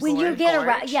our boobs When you more get around,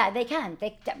 engorged? yeah, they can.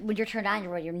 When you're turned on,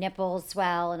 your nipples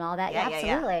swell and all that. Yeah,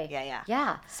 absolutely. Yeah.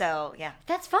 Yeah. So yeah.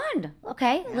 That's fun.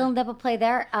 Okay, little nipple play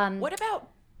there. What about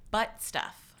butt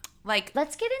stuff? Like,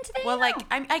 let's get into that. well, like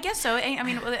I guess so. I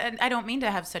mean, I don't mean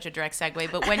to have such a direct segue,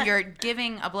 but when you're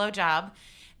giving a blowjob,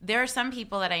 there are some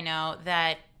people that I know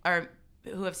that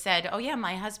who have said, "Oh yeah,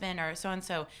 my husband or so and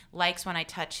so likes when I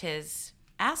touch his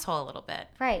asshole a little bit."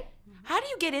 Right. How do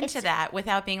you get into that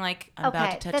without being like, I'm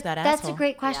about to touch that asshole? That's a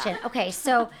great question. Yeah. Okay,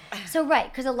 so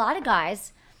right, because a lot of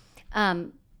guys,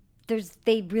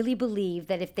 they really believe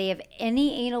that if they have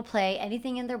any anal play,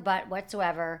 anything in their butt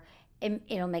whatsoever,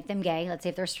 it'll make them gay. Let's say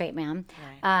if they're a straight man,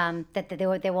 that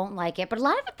they won't like it. But a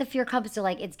lot of it, the fear comes to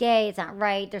like, it's gay, it's not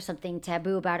right, there's something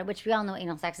taboo about it, which we all know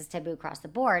anal sex is taboo across the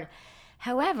board.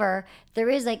 However, there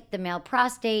is like the male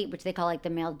prostate, which they call like the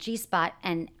male G-spot,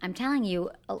 and I'm telling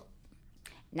you,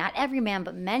 not every man,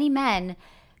 but many men,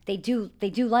 they do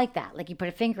like that. Like you put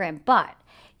a finger in, but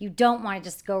you don't want to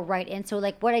just go right in. So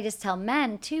like what I just tell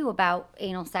men too about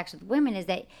anal sex with women is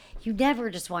that you never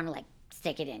just want to like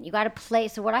stick it in. You got to play.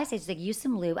 So what I say is like use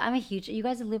some lube. I'm a huge. You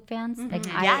guys are lube fans? Mm-hmm. Like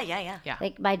Yeah.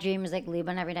 Like my dream is like lube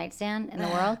on every nightstand in the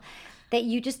world. That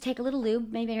you just take a little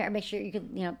lube, maybe make sure you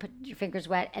can, put your fingers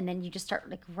wet, and then you just start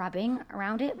like rubbing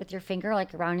around it with your finger,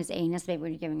 like around his anus, maybe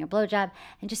when you're giving a blowjob,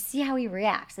 and just see how he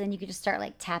reacts. And then you can just start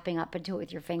like tapping up into it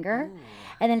with your finger. Ooh.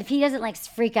 And then if he doesn't like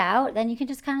freak out, then you can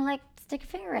just kind of like stick a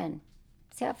finger in,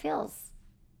 see how it feels.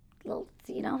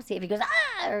 See if he goes,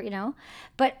 or.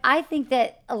 But I think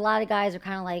that a lot of guys are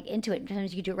kind of like into it.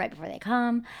 Sometimes you can do it right before they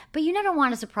come, but you never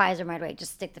want to surprise them right away.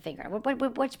 Just stick the finger.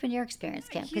 What's been your experience,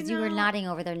 Kim? Because you were nodding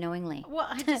over there knowingly. Well,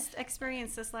 I just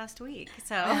experienced this last week,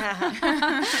 so.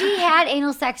 She had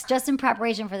anal sex just in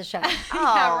preparation for the show.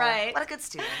 Oh, right. What a good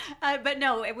student. But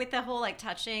no, with the whole like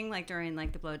touching, like during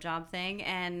like the blowjob thing,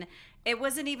 and it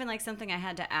wasn't even like something I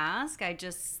had to ask. I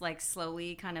just like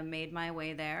slowly kind of made my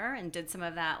way there and did some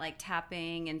of that like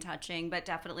tapping and touching, but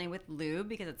definitely with lube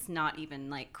because it's not even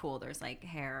like cool. There's like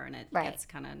hair and it gets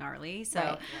kind of gnarly.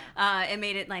 So it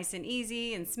made it nice and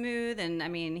easy and smooth. And I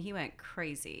mean, he went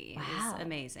crazy. Wow. It was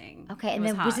amazing. Okay. And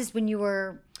then was this when you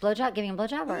were giving a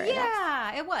blowjob? Or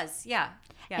yeah, it was. Yeah.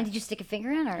 Yeah. And did you stick a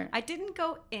finger in, or? I didn't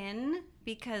go in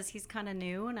because he's kind of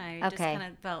new, and I just kind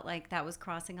of felt like that was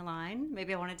crossing a line.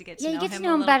 Maybe I wanted to get to know him. Yeah, you get to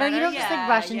know him better. You don't just like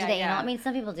rush into the anal. I mean,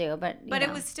 some people do, but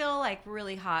it was still like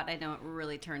really hot. I know it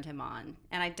really turned him on,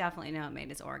 and I definitely know it made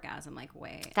his orgasm like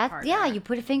way harder. Yeah, you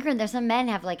put a finger in there. Some men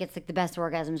have like it's like the best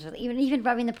orgasms, even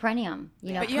rubbing the perineum.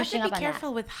 But you have to be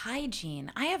careful with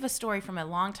hygiene. I have a story from a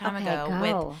long time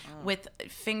ago with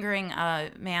fingering a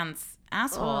man's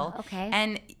asshole. Okay.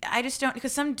 And I just don't,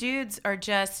 because some dudes are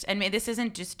just, and this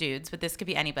isn't just dudes, but this could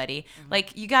be anybody.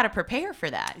 Like, you got to prepare for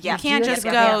that. Yeah. You can't just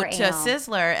go to a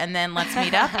Sizzler and then let's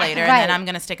meet up later and then I'm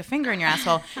going to stick a finger in your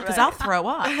asshole because I'll throw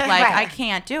up. Like, I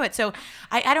can't do it. So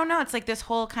I don't know. It's like this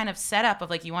whole kind of setup of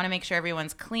like, you want to make sure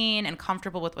everyone's clean and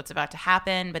comfortable with what's about to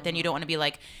happen, but then you don't want to be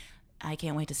like, I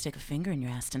can't wait to stick a finger in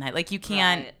your ass tonight. Like, you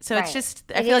can't. So it's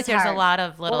just, I feel like there's a lot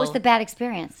of little. What was the bad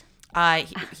experience? I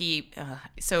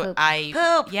stuck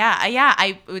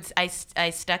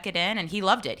it in and he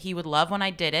loved it. He would love when I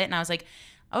did it. And I was like,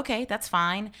 okay, that's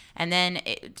fine. And then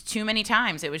too many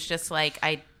times it was just like,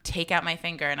 I take out my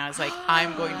finger and I was like,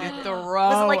 I'm going to throw.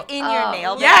 Was it like in your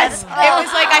nail bed? Yes. It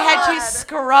was like I had to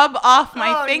scrub off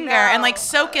my finger and like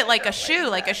soak it like a shoe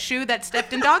that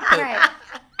stepped in dog poop. Right.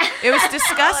 It was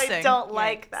disgusting. I don't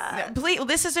like that. Please,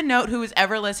 this is a note who is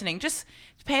ever listening. Just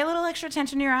pay a little extra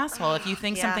attention to your asshole if you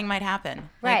think something might happen.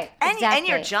 Right. Like, and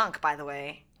your junk, by the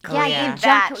way. Yeah,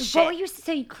 junk. What were you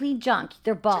say? You clean junk.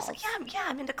 They're balls. Just,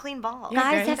 I'm into clean balls.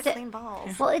 Guys have to clean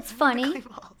balls. Well, it's funny.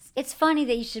 It's funny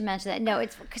that you should mention that. No,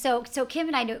 it's so Kim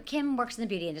and I know Kim works in the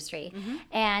beauty industry,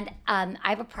 and I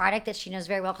have a product that she knows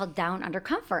very well called Down Under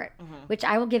Comfort, which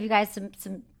I will give you guys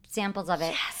some samples of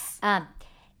it. Yes.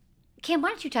 Kim, why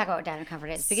don't you talk about what Down Under Comfort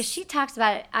is? Because she talks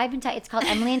about it. It's called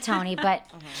Emily and Tony, but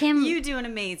Kim, you do an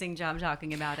amazing job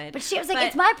talking about it. But she was like,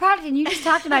 it's my product, and you just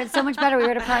talked about it so much better. We were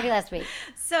at a party last week.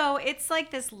 So it's like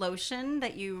this lotion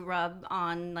that you rub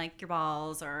on like your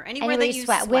balls or anywhere that you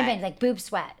sweat. Women like boob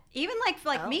sweat. Even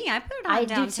like me, I put it on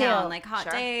downtown, like hot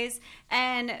Sure. days,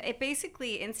 and it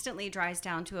basically instantly dries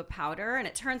down to a powder, and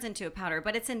it turns into a powder,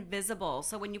 but it's invisible.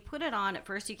 So when you put it on, at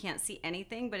first you can't see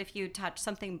anything, but if you touch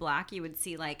something black, you would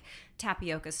see like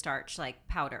tapioca starch, like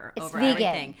powder over vegan.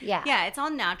 everything. Yeah, it's all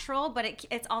natural, but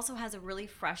it also has a really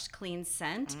fresh, clean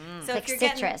scent. So like if you're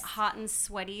citrus. getting hot and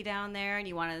sweaty down there, and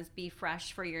you want to be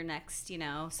fresh for your next,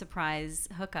 surprise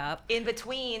hookup. In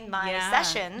between my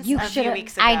sessions You a few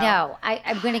weeks ago. I know.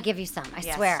 I'm going to give you some. I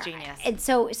swear. Genius. And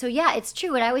so yeah, it's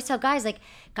true. And I always tell guys, like,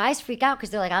 guys freak out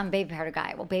because they're like, I'm a baby powder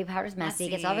guy. Well, baby powder's messy. It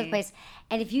gets all over the place.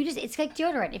 And if you it's like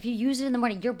deodorant. If you use it in the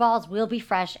morning, your balls will be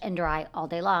fresh and dry all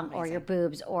day long, or your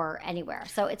boobs, or anywhere.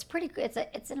 So it's pretty good.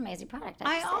 It's an amazing product.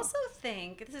 I also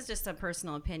think, this is just a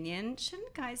personal opinion,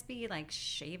 shouldn't guys be like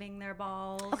shaving their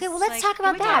balls? Okay, well, let's talk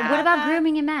about that. What about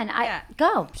grooming in men?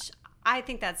 Go. I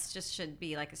think that's just should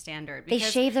be like a standard. They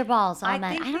shave their balls, all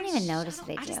men. think I don't they even notice if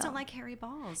they do. I just don't like hairy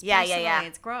balls. Yeah. Personally,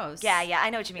 it's gross. Yeah, I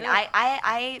know what you mean.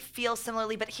 I feel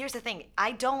similarly, but here's the thing.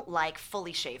 I don't like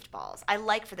fully shaved balls. I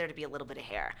like for there to be a little bit of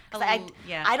hair.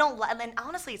 I don't, and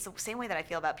honestly, it's the same way that I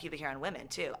feel about pubic hair on women,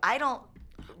 too. I don't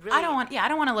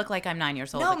want to look like I'm 9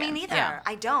 years old. No, again. me neither. Yeah.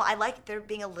 I don't. I like there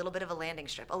being a little bit of a landing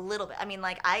strip, a little bit. I mean,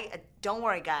 like don't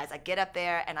worry, guys. I get up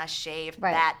there and I shave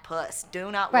that puss.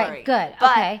 Do not worry. Good.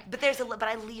 But, okay. But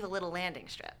I leave a little landing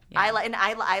strip. Yeah.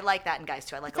 I like that in guys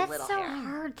too. I like a little hair. That's so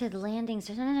hard to landing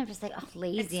strip. Sometimes I'm just like,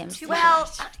 lazy. I'm It's too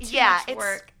much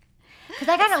work. Because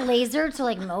I got a laser, so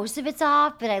like most of it's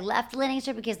off, but I left the landing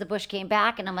strip because the bush came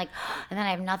back, and I'm like, and then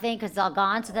I have nothing because it's all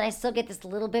gone. So then I still get this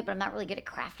little bit, but I'm not really good at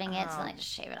crafting it, so then I just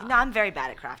shave it off. No, I'm very bad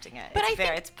at crafting it. But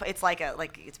it's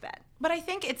bad. But I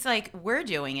think it's like we're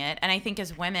doing it, and I think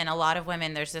as women, a lot of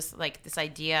women, there's this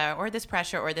idea or this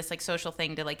pressure or this like social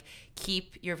thing to like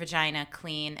keep your vagina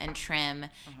clean and trim,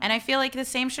 and I feel like the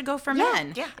same should go for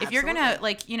men. Yeah, if you're gonna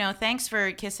thanks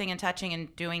for kissing and touching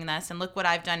and doing this, and look what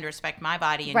I've done to respect my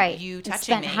body and you touching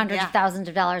spent me. hundreds of thousands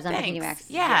of dollars on Bikini Rex.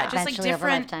 Yeah, just like different. Over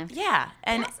a lifetime. Yeah,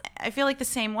 and I feel like the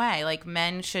same way. Like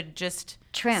men should just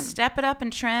trim, step it up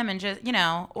and trim, and just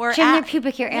or trim their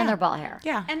pubic hair and their ball hair.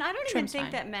 Yeah, and I don't even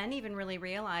think that men even really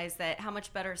realize that how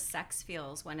much better sex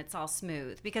feels when it's all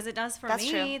smooth, because it does for me.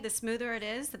 True. The smoother it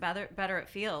is, the better it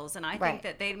feels, and I think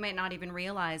that they may not even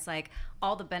realize like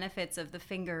all the benefits of the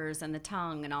fingers and the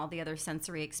tongue and all the other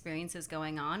sensory experiences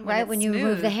going on. When you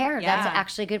remove the hair, that's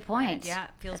actually a good point. Yeah,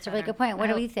 it feels that's a really good point. What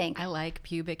do you think? I like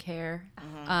pubic hair.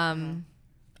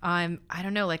 I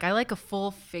don't know, like I like a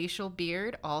full facial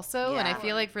beard also, and I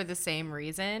feel like for the same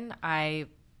reason, I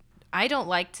don't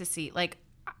like to see, like,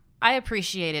 I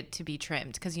appreciate it to be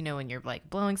trimmed because when you're like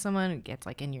blowing someone, it gets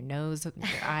like in your nose, your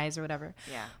eyes or whatever.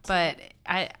 Yeah. But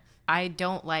I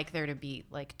don't like there to be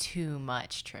like too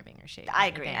much trimming or shaving. I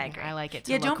agree. I like it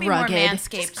to Yeah, look don't be rugged. more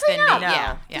manscaped Just clean than up. me.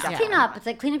 Yeah. Just clean up. It's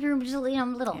like clean up your room just a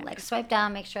little. Like swipe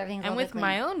down, make sure everything's And all with clean.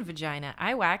 my own vagina,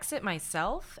 I wax it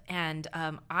myself, and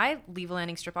I leave a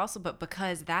landing strip also, but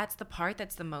because that's the part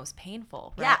that's the most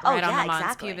painful, right, right on the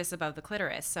mons pubis above the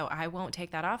clitoris. So I won't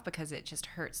take that off because it just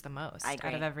hurts the most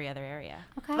out of every other area.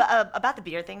 Okay. But about the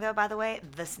beard thing, though, by the way,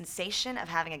 the sensation of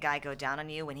having a guy go down on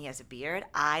you when he has a beard,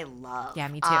 I love. Yeah,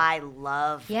 me too. I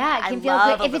love. Yeah, it I can feel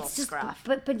love good a if little it's just, scruff.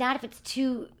 but not if it's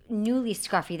too newly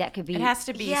scruffy. That could be. It has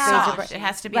to be Yeah. soft. It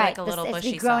has to be like a little It's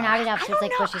bushy be grown soft. out enough so it's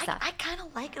like bushy soft. I kind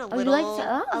of like it a Oh, little. you like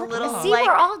to, a little. See, like,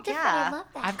 we're all different. Yeah. I love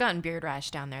that. I've gotten beard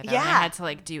rash down there though. Yeah. And I had to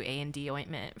like do A&D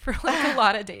ointment for like a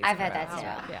lot of days. I've in a had that row.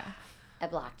 too. Yeah. I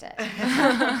blocked it.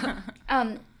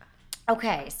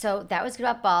 Okay, so that was good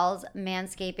about balls,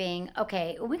 manscaping.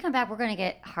 Okay, when we come back, we're going to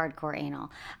get hardcore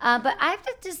anal. But I have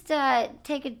to just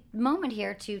take a moment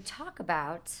here to talk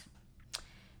about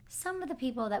some of the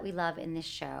people that we love in this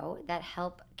show that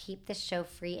help keep this show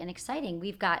free and exciting.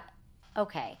 We've got,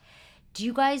 okay, do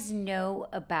you guys know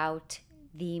about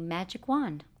the magic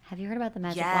wand? Have you heard about the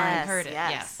magic wand? Yes, I've heard it,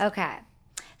 yes. Okay,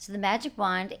 so the magic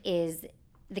wand is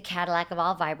the Cadillac of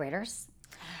all vibrators.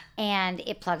 And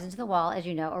it plugs into the wall, as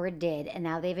you know, or it did. And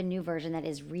now they have a new version that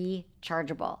is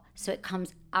rechargeable. So it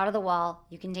comes out of the wall.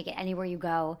 You can take it anywhere you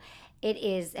go. It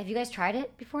is. Have you guys tried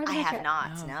it before? I have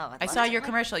not. No. I saw your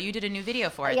commercial. You did a new video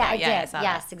for it. Yeah, though. I Yeah, did. saw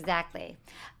Yes, that. exactly.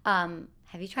 Have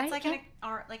you tried It's it? like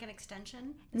Kat? like an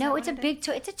extension. No, it's a big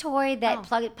toy. It's a toy that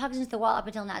plugs into the wall. Up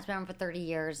until now, it's been around for 30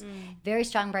 years. Very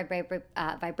strong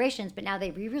vibrations, but now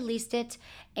they re-released it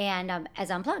and as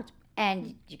unplugged.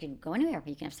 And you can go anywhere.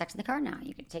 You can have sex in the car now.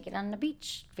 You can take it on the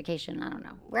beach vacation. I don't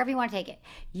know. Wherever you want to take it.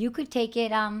 You could take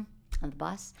it on the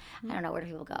bus. I don't know. Where do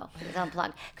people go? It's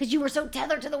unplugged. Because you were so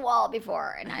tethered to the wall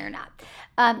before, and now you're not.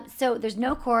 So there's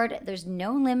no cord. There's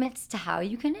no limits to how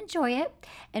you can enjoy it.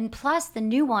 And plus, the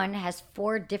new one has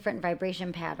 4 different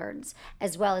vibration patterns,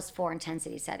 as well as 4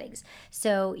 intensity settings.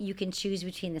 So you can choose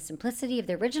between the simplicity of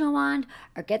the original wand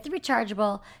or get the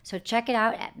rechargeable. So check it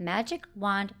out at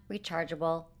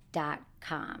magicwandrechargeable.com.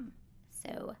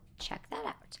 So check that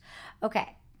out.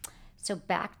 Okay, so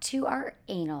back to our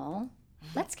anal.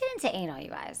 Let's get into anal, you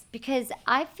guys, because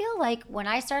I feel like when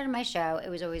I started my show, it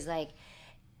was always like,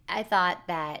 I thought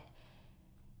that,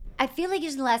 I feel like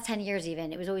just in the last 10 years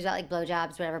even, it was always about like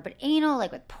blowjobs, whatever, but anal,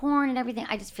 like with porn and everything,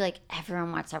 I just feel like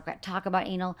everyone wants to talk about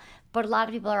anal, but a lot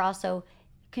of people are also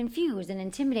confused and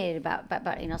intimidated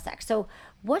about anal sex. So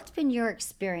what's been your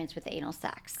experience with anal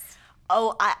sex?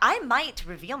 Oh, I might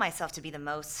reveal myself to be the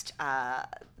most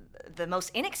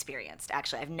inexperienced,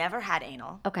 actually. I've never had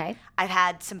anal. Okay. I've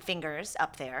had some fingers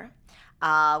up there,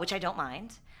 which I don't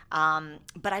mind.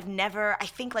 But I've never, I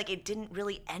think like it didn't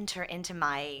really enter into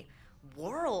my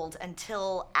world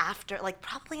until after, like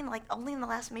probably in like only in the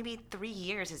last maybe 3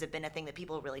 years has it been a thing that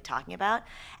people are really talking about.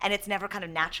 And it's never kind of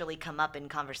naturally come up in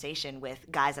conversation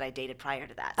with guys that I dated prior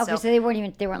to that. Okay, so they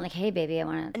weren't like, hey baby, I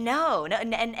want to. No,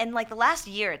 and like the last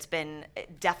year it's been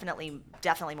definitely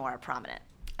more prominent.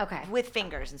 Okay. With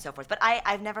fingers and so forth. But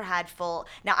I've never had full.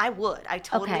 Now, I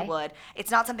totally would.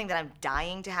 It's not something that I'm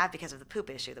dying to have because of the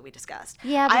poop issue that we discussed.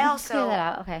 Yeah, but I you also clear that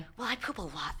out. Okay. Well, I poop a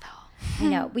lot, though. I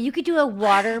know, but you could do a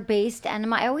water-based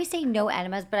enema. I always say no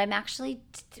enemas, but I'm actually,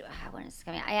 when is this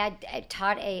coming? I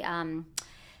taught a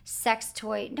sex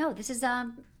toy. No, this is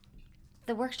the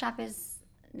workshop On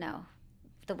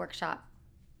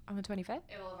the 25th?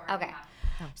 Okay.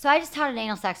 So I just taught an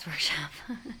anal sex workshop.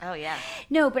 Oh, yeah.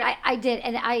 No, but I did.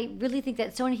 And I really think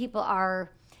that so many people are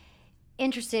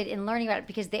interested in learning about it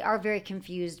because they are very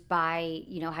confused by,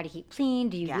 how to keep clean.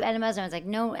 Do you do enemas? And I was like,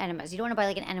 no enemas. You don't want to buy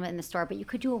like an enema in the store, but you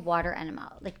could do a water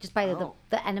enema. Like just buy the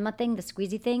enema thing, the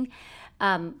squeezy thing,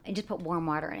 and just put warm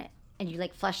water in it. And you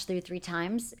like flush through 3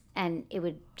 times, and it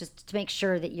would just to make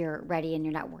sure that you're ready and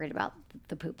you're not worried about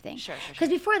the poop thing. Sure. Because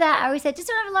before that, I always said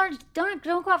just don't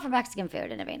go out for Mexican food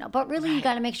and have anal. But really, you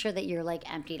got to make sure that you're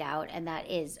like emptied out, and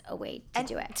that is a way to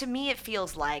do it. To me, it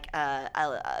feels like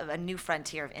a new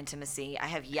frontier of intimacy. I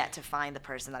have yet to find the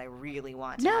person that I really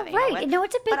want to have anal with. No,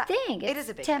 it's a big But thing. It is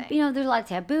a big thing. There's a lot of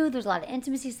taboo. There's a lot of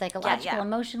intimacy, psychological, Yeah.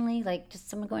 emotionally, like just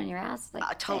someone going in your ass.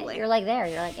 Like totally. You're like there.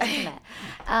 You're like intimate.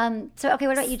 So okay,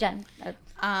 what about you, Jen?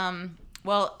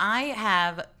 Well,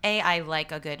 I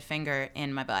like a good finger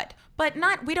in my butt, but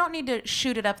we don't need to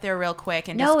shoot it up there real quick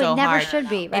and just go hard. No, it never should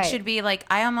be, right. It should be like,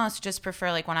 I almost just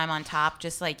prefer like when I'm on top,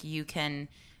 just like you can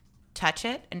touch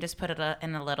it and just put it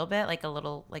in a little bit, like a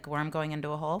little like worm going into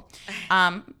a hole.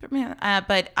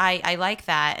 But I like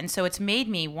that. And so it's made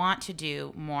me want to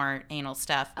do more anal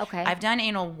stuff. Okay. I've done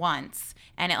anal once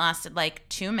and it lasted like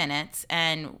 2 minutes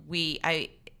and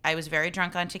I was very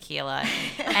drunk on tequila,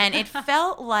 and it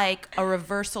felt like a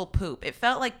reversal poop. It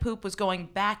felt like poop was going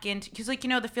back into, because like, you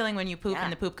know the feeling when you poop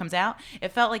and the poop comes out?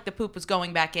 It felt like the poop was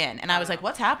going back in. And I was like,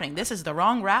 what's happening? This is the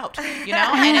wrong route, you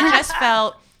know? And it just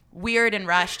felt weird and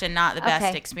rushed and not the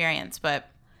best experience, but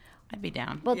I'd be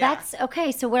down. Well, that's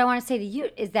okay. So what I want to say to you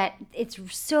is that it's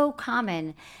so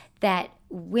common that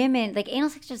women, like anal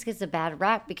sex just gets a bad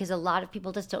rap because a lot of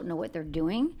people just don't know what they're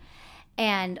doing.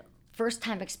 And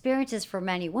first-time experiences for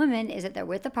many women is that they're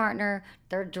with a partner,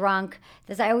 they're drunk.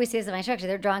 This I always say this in my instruction.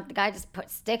 They're drunk. The guy just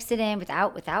sticks it in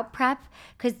without prep,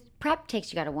 because prep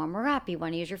takes, you got to warm her up. You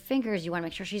want to use your fingers. You want to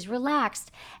make sure she's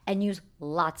relaxed, and use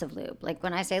lots of lube. Like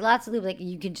when I say lots of lube, like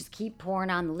you can just keep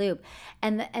pouring on the lube.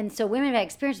 And so women have had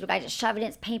experience with the guy just shove it in.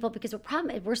 It's painful because the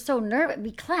problem is we're so nervous.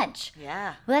 We clench.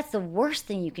 Yeah. Well, that's the worst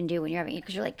thing you can do when you're having it,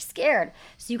 because you're like scared.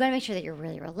 So you got to make sure that you're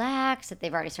really relaxed, that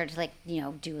they've already started to like, you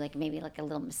know, do like maybe like a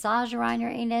little massage around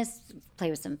your anus, play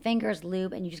with some fingers,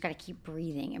 lube, and you just got to keep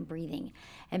breathing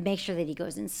and make sure that he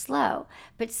goes in slow.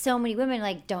 But so many women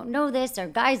like don't know this, or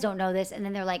guys don't know this, and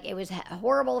then they're like, it was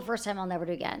horrible the first time, I'll never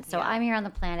do it again. So I'm here on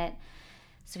the planet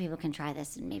so people can try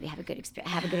this and maybe have a good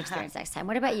experience next time.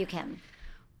 What about you, Kim?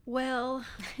 Well,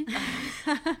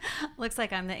 looks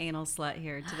like I'm the anal slut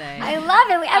here today. I love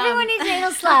it. Everyone needs an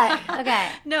anal slut. Okay.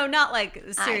 No, not like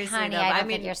seriously. Honey, though. I don't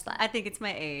mean, think you're a slut. I think it's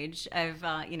my age. I've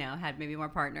had maybe more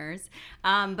partners,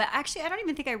 but actually, I don't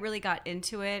even think I really got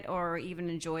into it or even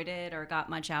enjoyed it or got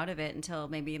much out of it until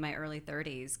maybe my early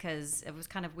 30s, because it was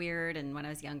kind of weird and when I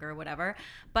was younger or whatever.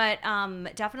 But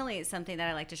definitely, it's something that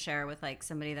I like to share with like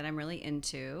somebody that I'm really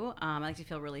into. I like to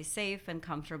feel really safe and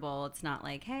comfortable. It's not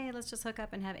like, hey, let's just hook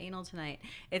up and have anal tonight.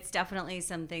 It's definitely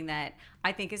something that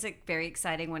I think is like very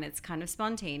exciting when it's kind of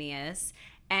spontaneous,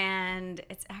 and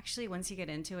it's actually, once you get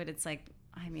into it, it's like,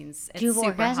 I mean, it's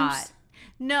super hot.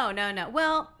 No.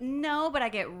 Well, no, but I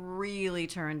get really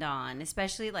turned on,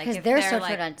 especially like because if they're so like,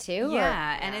 turned on too.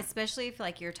 Yeah, and especially if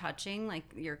like you're touching like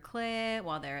your clit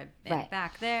while they're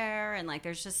back there, and like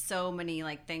there's just so many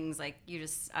like things, like you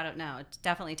just, I don't know, it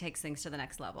definitely takes things to the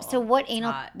next level. So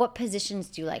what positions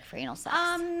do you like for anal sex?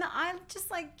 I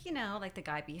just like, like the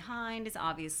guy behind is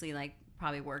obviously like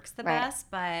probably works the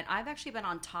best, but I've actually been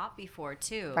on top before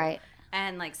too. Right.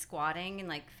 And like squatting and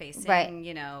like facing,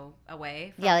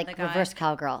 away from like the guy. reverse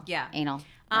cowgirl. Yeah. Anal.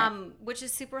 Which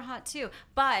is super hot too.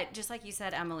 But just like you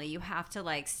said, Emily, you have to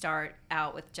like start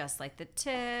out with just like the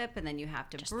tip, and then you have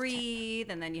to just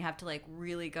breathe, and then you have to like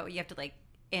really go. You have to like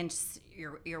inch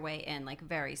your way in like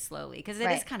very slowly, because it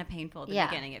is kind of painful at the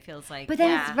beginning. It feels like. But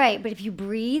then it's right. But if you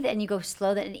breathe and you go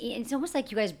slow, then it's almost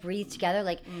like you guys breathe together.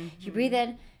 Like you breathe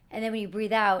in. And then when you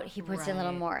breathe out, he puts in a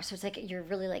little more. So it's like you're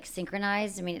really like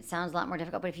synchronized. I mean, it sounds a lot more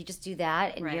difficult, but if you just do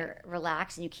that and you're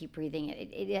relaxed and you keep breathing,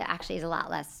 it actually is a lot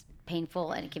less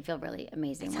painful, and it can feel really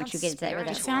amazing once you get into that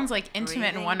rhythm. It sounds like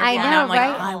intimate and wonderful. I know, and I'm like,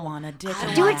 right? I want a dick.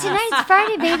 Do it tonight. It's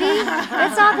Friday, baby.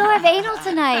 Let's all go have anal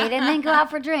tonight and then go out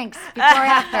for drinks before or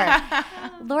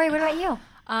after. Lori, what about you?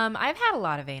 I've had a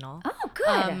lot of anal. Oh,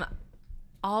 good.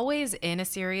 Always in a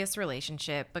serious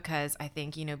relationship, because I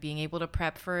think, being able to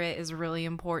prep for it is really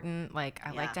important. Like,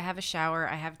 I like to have a shower.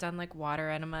 I have done like water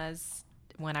enemas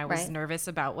when I was nervous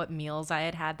about what meals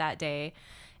I had that day.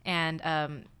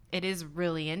 And it is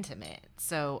really intimate.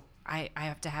 So I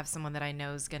have to have someone that I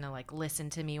know is going to like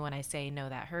listen to me when I say, no,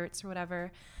 that hurts or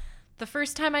whatever. The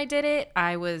first time I did it,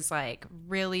 I was like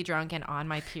really drunk and on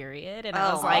my period, and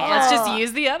I was like, let's just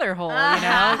use the other hole,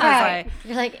 Right.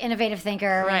 You're like innovative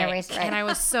thinker. Right. And I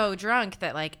was so drunk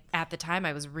that like at the time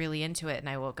I was really into it, and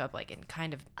I woke up like in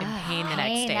kind of in pain the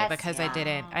next day because I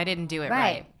didn't do it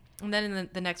right. And then in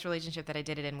the next relationship that I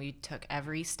did it in, we took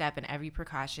every step and every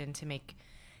precaution to make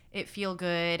it feel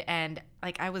good, and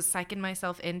like I was psyching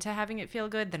myself into having it feel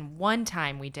good. Then one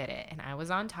time we did it, and I was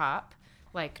on top,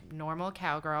 like normal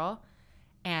cowgirl.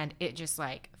 And it just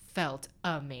like felt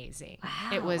amazing.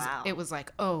 Wow. It was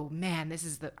like, oh man, this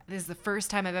is the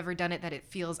first time I've ever done it that it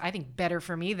feels, I think, better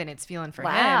for me than it's feeling for him.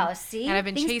 Wow, see? And I've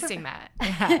been chasing that.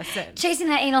 Chasing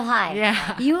that anal high.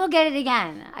 Yeah. You will get it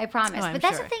again, I promise. Oh, but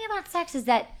that's the thing about sex, is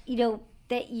that,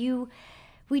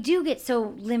 we do get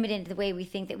so limited in the way we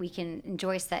think that we can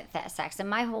enjoy that sex. And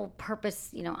my whole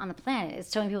purpose, on the planet is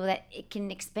showing people that it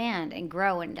can expand and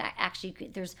grow. And actually,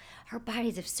 our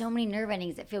bodies have so many nerve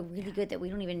endings that feel really good that we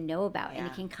don't even know about. And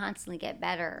it can constantly get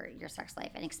better, your sex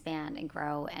life, and expand and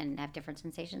grow and have different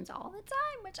sensations all the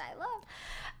time, which I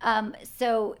love.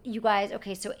 So you guys,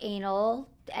 so anal.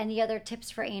 Any other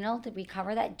tips for anal? Did we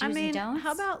cover that? Do's and don'ts?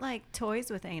 How about like toys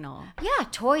with anal? Yeah,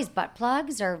 toys, butt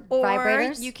plugs or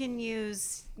vibrators. You can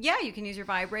use your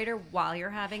vibrator while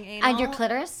you're having anal. And your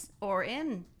clitoris? Or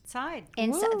inside.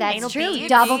 That's anal true. BD.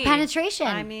 Double penetration.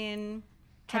 I mean,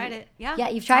 Tried it. Yeah. Yeah,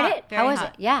 you've tried Hot. it? Very How was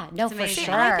hot. it? Yeah, no, It's for amazing.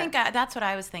 sure. And I think that's what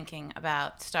I was thinking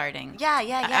about starting. Yeah.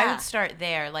 I would start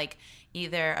there, like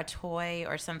either a toy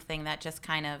or something that just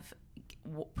kind of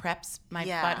preps my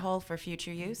butthole for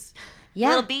future use. Yeah.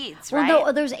 Little beads, well, right?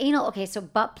 no, there's anal. Okay, so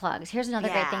butt plugs. Here's another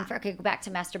great thing Yeah. for. Okay, go back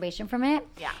to masturbation for a minute.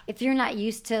 Yeah. If you're not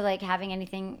used to like having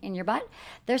anything in your butt,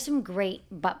 there's some great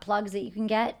butt plugs that you can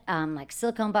get, like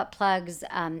silicone butt plugs,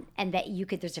 and that you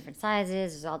could. There's different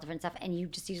sizes. There's all different stuff, and you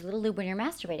just use a little lube when you're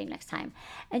masturbating next time,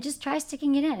 and just try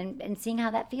sticking it in and seeing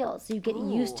how that feels. So you get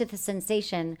used to the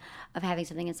sensation of having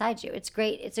something inside you. It's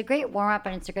great. It's a great warm up,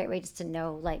 and it's a great way just to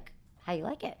know like how you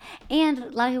like it. And a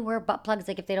lot of people wear butt plugs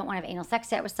like if they don't want to have anal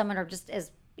sex yet with someone or just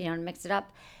as to mix it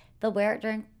up, they'll wear it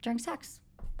during sex.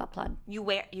 Butt plug. You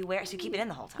wear so you keep it in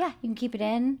the whole time. Yeah, you can keep it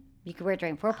in. You can wear it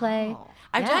during foreplay. Oh.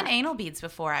 I've done anal beads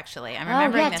before, actually. I'm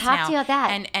remembering this talk now. to you about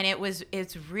that. And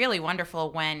it's really wonderful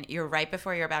when you're right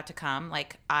before you're about to come.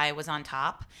 Like I was on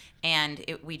top, and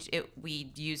we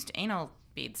used anal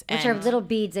beads, which are little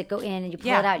beads that go in, and you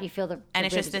pull it out, and you feel the and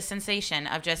it's ribs. just this sensation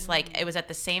of just like it was at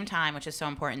the same time, which is so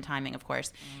important, timing, of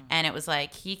course. And it was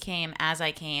like he came as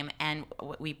I came, and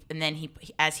then he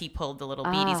pulled the little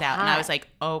beadies out, and I was like,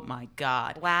 oh my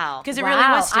god, wow, because it really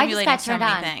was stimulating so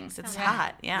many on. things. It's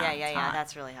hot, yeah. Hot.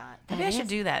 That's really hot. Maybe I should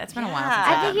do that. It's been a while since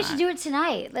I think you should do it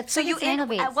tonight. Let's So put some anal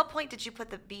beads. at what point did you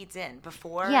put the beads in?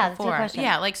 Before? Yeah, that's a good question.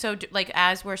 Yeah, like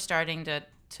as we're starting to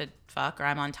fuck, or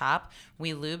I'm on top,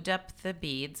 we lubed up the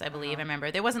beads, I believe. I remember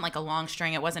there wasn't like a long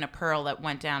string, it wasn't a pearl that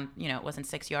went down, it wasn't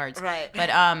 6 yards, right? But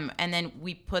and then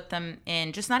we put them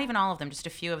in, just not even all of them, just a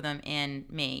few of them in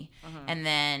me. And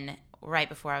then right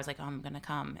before I was like, oh, I'm gonna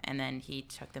come, and then he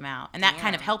took them out, and that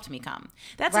kind of helped me come.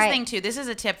 That's the thing too. This is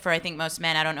a tip for I think most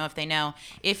men. I don't know if they know.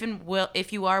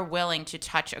 If you are willing to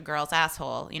touch a girl's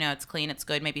asshole, it's clean, it's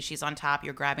good. Maybe she's on top,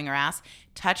 you're grabbing her ass.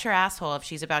 Touch her asshole if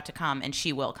she's about to come, and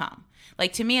she will come.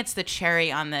 Like to me, it's the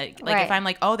cherry on the if I'm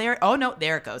like, oh no,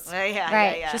 there it goes.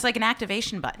 Yeah. It's just like an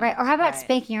activation button. Right. Or how about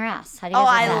spanking your ass? How do you guys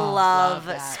like I that?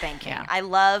 love spanking. Yeah. I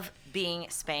love being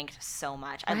spanked so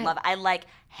much. I like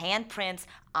handprints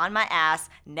on my ass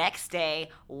next day.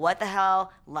 What the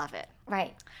hell? Love it.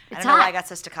 Right. I don't know why I got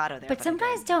so staccato there. But some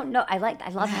guys don't know. I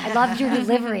loved your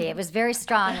delivery. It was very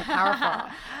strong and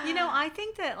powerful. I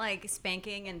think that like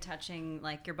spanking and touching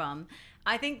like your bum,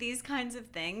 I think these kinds of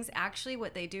things, actually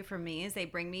what they do for me is they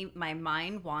bring me, my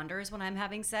mind wanders when I'm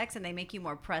having sex, and they make you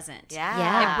more present.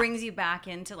 Yeah. It brings you back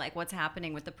into like what's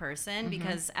happening with the person,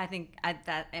 because I think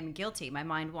that I'm guilty. My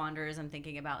mind wanders. I'm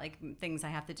thinking about like things I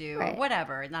have to do or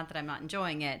whatever. Not that I'm not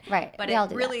enjoying it. Right. But We all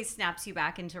it do really snaps you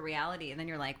back into reality. And then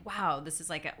you're like, wow, this is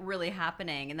like really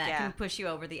happening. And that can push you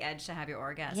over the edge to have your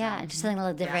orgasm. Yeah, and just something a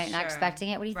little different, not expecting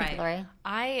it. What do you think, Lori?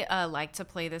 I like to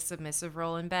play the submissive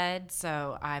role in bed,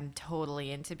 so I'm totally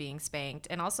into being spanked.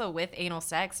 And also with anal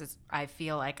sex, I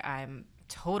feel like I'm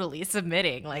totally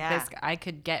submitting. Like this, I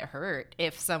could get hurt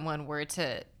if someone were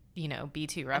to, be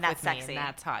too rough with me, and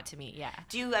that's hot to me. Yeah.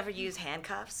 Do you ever use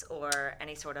handcuffs or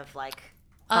any sort of like?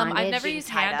 I've never used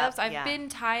handcuffs. I've been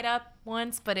tied up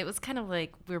once, but it was kind of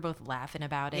like we were both laughing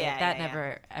about it.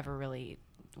 Never ever really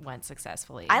went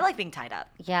successfully. I like being tied up.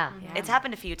 Yeah. It's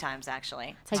happened a few times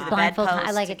actually. It's like blindfold.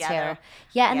 I like together. it too.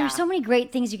 Yeah, and there's so many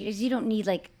great things you don't need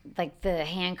like the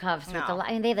handcuffs with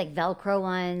they have like Velcro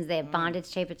ones. They have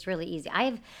bondage tape. It's really easy. I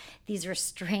have these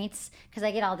restraints because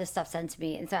I get all this stuff sent to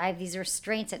me, and so I have these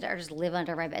restraints that just live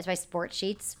under my bed. It's my sport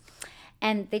sheets.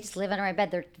 And they just live under my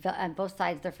bed. They're on both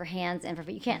sides. They're for hands and for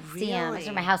feet. You can't see them.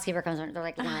 So my housekeeper comes over. They're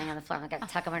like lying on the floor. I'm like, I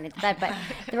tuck them underneath the bed. But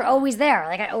they're always there.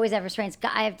 Like I always have restraints.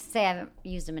 I have to say I haven't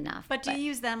used them enough. But do you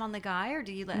use them on the guy, or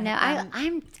do you let No,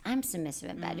 them? I'm submissive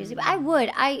in bed. But I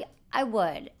would. I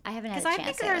would. I haven't had a chance. Because I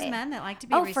think there's men that like to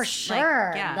be. Oh, for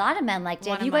sure. A lot of men like to.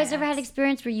 Have you guys ever had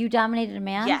experience where you dominated a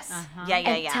man? Yes.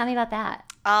 Yeah. Tell me about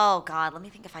that. Oh God, let me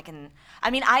think if I can. I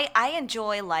mean, I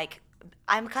enjoy like.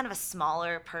 I'm kind of a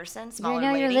smaller person, smaller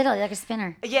lady. You're little. You're like a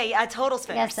spinner. Yeah, a total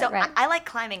spinner. Yes, so right. I like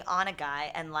climbing on a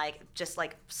guy and like just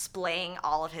like splaying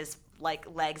all of his like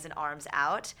legs and arms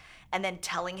out, and then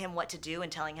telling him what to do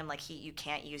and telling him like you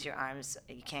can't use your arms,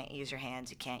 you can't use your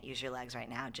hands, you can't use your legs right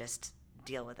now. Just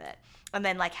deal with it. And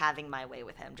then like having my way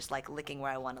with him, just like licking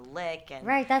where I want to lick, and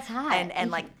right, that's hot.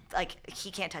 And like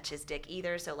he can't touch his dick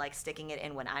either, so like sticking it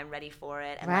in when I'm ready for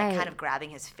it, and like kind of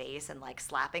grabbing his face and like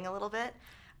slapping a little bit.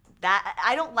 That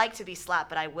I don't like to be slapped,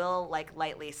 but I will like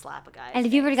lightly slap a guy. And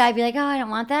if you were a guy, be like, "Oh, I don't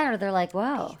want that," or they're like,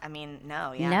 "Whoa." I mean,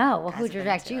 no, yeah. No, well, who'd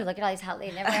direct you? Look at all these hot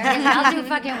ladies. I'll do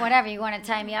fucking whatever. You want to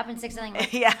tie me up and stick something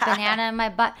with banana in my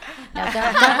butt? No,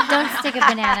 don't stick a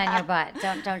banana in your butt.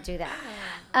 Don't do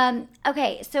that.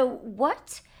 Okay, so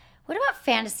what about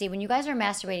fantasy? When you guys are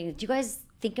masturbating, do you guys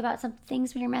think about some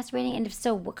things when you're masturbating? And if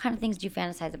so, what kind of things do you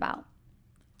fantasize about?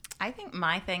 I think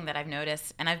my thing that I've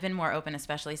noticed, and I've been more open,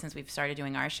 especially since we've started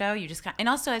doing our show, and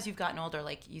also as you've gotten older,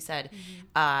 like you said,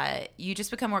 you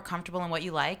just become more comfortable in what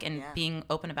you like and being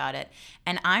open about it.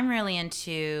 And I'm really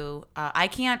into, I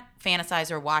can't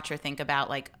fantasize or watch or think about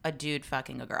like a dude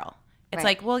fucking a girl. It's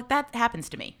like, well, that happens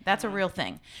to me. That's a real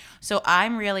thing. So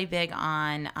I'm really big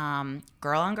on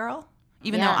girl.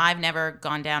 Even though I've never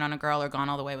gone down on a girl or gone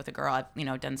all the way with a girl.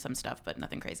 I've, done some stuff, but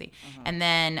nothing crazy. And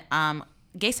then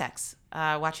gay sex.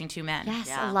 Watching two men.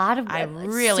 Yes, a lot of I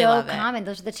really love it. So common.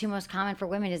 Those are the two most common for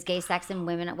women is gay sex and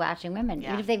women watching women.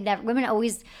 Even if they've never, women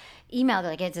always email,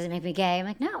 they're like, it doesn't make me gay. I'm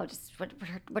like, no, just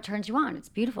what turns you on? It's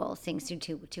beautiful seeing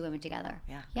two women together.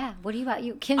 Yeah. What about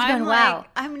you? Kim's going, wow.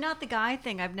 I'm not the guy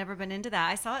thing. I've never been into that.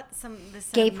 I saw it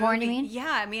this gay movie. porn, you mean?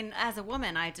 Yeah, I mean, as a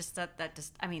woman, I just that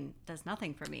just does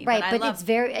nothing for me. Right, but I love, it's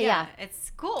very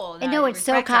it's cool. I know it's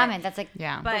so common. That's like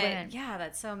but yeah,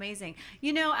 that's so amazing.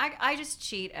 I just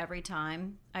cheat every time.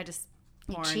 I just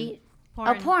porn. You cheat? Porn.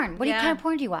 Oh, porn. What kind of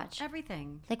porn do you watch?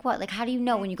 Everything. Like what? Like how do you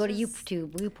know when you go to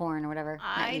YouTube, YouPorn or whatever?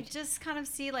 I just kind of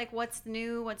see like what's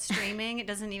new, what's streaming. It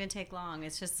doesn't even take long.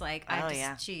 It's just like I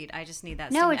just cheat. I just need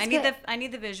that. No, it's good. I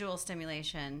need the visual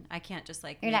stimulation. I can't just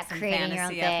like You're make not some creating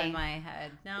fantasy your own up thing. in my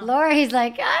head. No. Lori's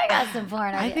like, I got some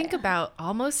porn. I think about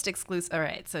almost exclusive. All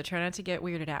right, so try not to get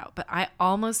weirded out, but I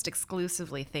almost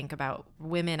exclusively think about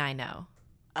women I know.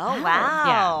 Oh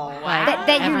wow! Yeah, like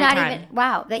that you're not time. even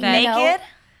that you naked. Know,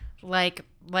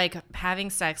 like having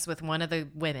sex with one of the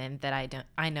women that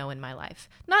I know in my life.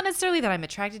 Not necessarily that I'm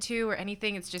attracted to or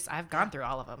anything. It's just I've gone through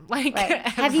all of them. Like,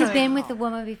 have you been with a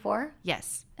woman before?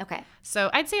 Yes. Okay. So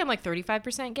I'd say I'm like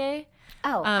 35% gay.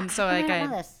 Oh, so I like don't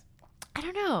know this. I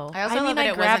don't know. I also love that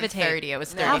it wasn't 30. It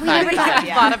was 35.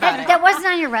 Thought about it. That wasn't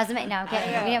on your resume. No, I'm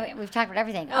kidding. We've talked about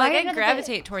everything. I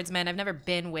gravitate towards men. I've never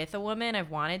been with a woman. I've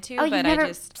wanted to, but I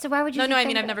just. So why would you? No, I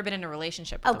mean I've never been in a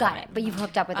relationship. With a got woman. it. But you've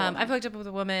hooked up with a woman. I've hooked up with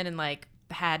a woman and like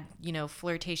had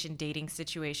flirtation dating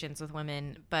situations with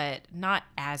women, but not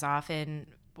as often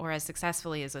or as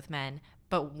successfully as with men.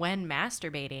 But when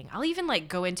masturbating, I'll even like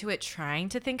go into it trying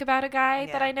to think about a guy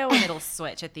that I know, and it'll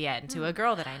switch at the end to a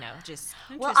girl that I know. Just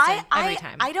every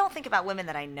time. I don't think about women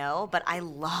that I know, but I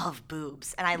love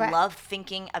boobs, and I love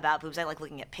thinking about boobs. I like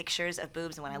looking at pictures of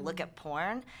boobs, and when I look at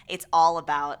porn, it's all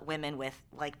about women with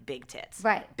like big tits,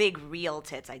 big real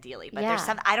tits, ideally. But there's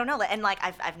some I don't know, and like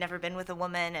I've never been with a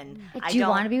woman, and do you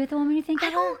want to be with a woman? You think? I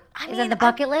don't. Is that the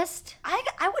bucket list?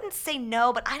 I wouldn't say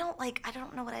no, but I don't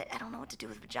know what to do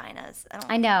with vaginas.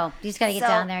 I know. You just got to get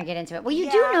down there and get into it. Well, you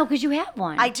do know because you have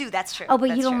one. I do. That's true. Oh,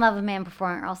 but you don't love a man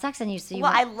performing oral sex on you. So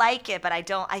I like it, but I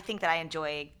don't. I think that I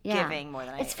enjoy giving more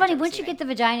than It's funny. Once you get the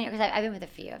vagina, because I've been with a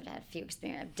few. I've had a few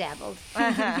experiences. I've dabbled.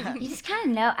 You just kind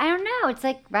of know. I don't know. It's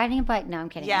like riding a bike. No, I'm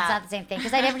kidding. It's not the same thing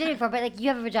because I never did it before. But like you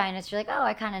have a vagina, so you're like, oh,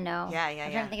 I kind of know. I'm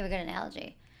trying to think of a good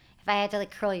analogy. If I had to like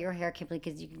curl your hair, Kimberly,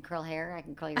 because you can curl hair, I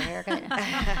can curl your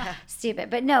hair. Stupid,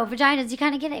 but no, vaginas, you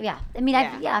kind of get it. Yeah, I mean,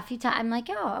 a few times I'm like,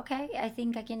 oh, okay, I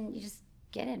think I can. You just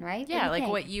get in, right? Yeah, like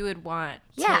what you would want.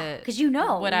 Yeah, because you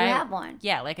have one.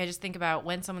 Yeah, like I just think about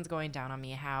when someone's going down on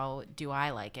me, how do I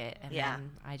like it, and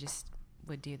then I just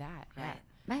would do that.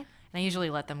 Right. And I usually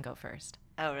let them go first.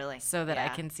 Oh, really? So that I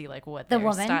can see like what the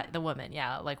woman,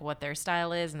 like what their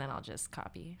style is, and then I'll just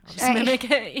copy. I'll just mimic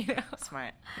it.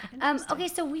 Smart. Okay,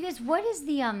 so you guys, what is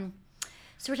the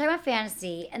So we're talking about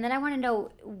fantasy, and then I want to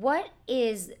know what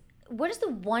is the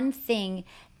one thing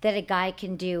that a guy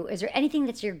can do? Is there anything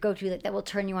that's your go-to that will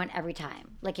turn you on every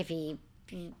time? Like if he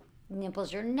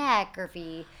nipples your neck, or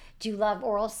do you love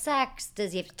oral sex?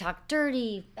 Does he have to talk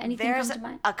dirty? Anything There's come to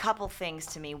mind? a couple things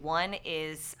to me. One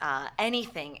is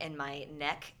anything in my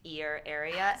neck, ear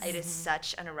area. It is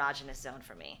such an erogenous zone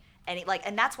for me.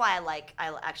 And that's why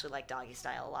I actually like doggy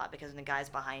style a lot, because when the guy's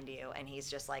behind you and he's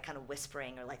just like kind of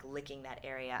whispering or like licking that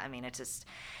area, I mean, it just,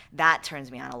 that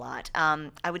turns me on a lot.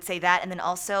 I would say that, and then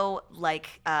also like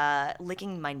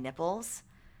licking my nipples,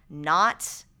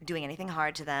 not doing anything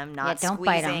hard to them, not don't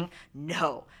squeezing. bite 'em.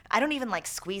 No, I don't even like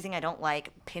squeezing. I don't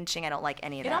like pinching. I don't like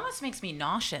any of that. It almost makes me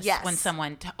nauseous when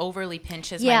someone overly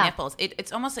pinches Yeah. my nipples.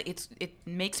 It's almost like it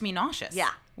makes me nauseous. Yeah.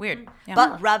 Weird. Yeah.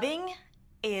 But rubbing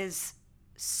is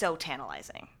so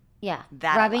tantalizing. Yeah,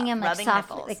 That I rubbing love. him like Rubbing soft,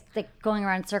 nipples. like going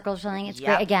around in circles or something. It's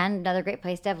Yep. great. Again, another great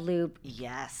place to have lube.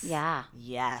 Yes. Yeah.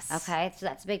 Yes. Okay, so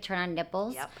that's a big turn on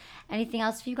nipples. Yep. Anything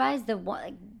else for you guys? The one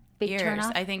like, big turn Ears.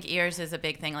 off? I think ears is a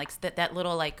big thing. Like that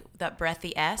little like that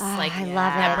breathy S. Oh, like I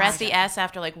love that it. breathy S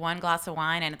after like one glass of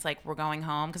wine, and it's like we're going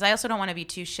home. Because I also don't want to be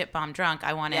too shit bomb drunk.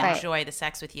 I want to enjoy the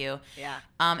sex with you. Yeah.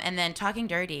 And then talking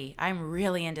dirty. I'm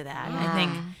really into that. I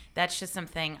think that's just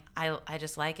something I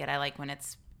just like it. I like when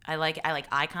it's I like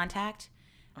eye contact.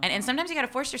 And sometimes you got to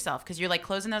force yourself because you're like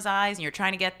closing those eyes and you're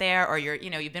trying to get there, or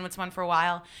you've been with someone for a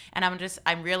while. And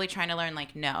I'm really trying to learn,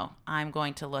 like, no, I'm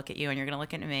going to look at you and you're going to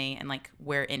look at me, and like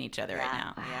we're in each other right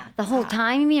now. Yeah. The whole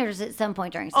time, you mean, or is it at some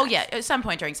point during sex? Oh yeah, at some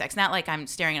point during sex. Not like I'm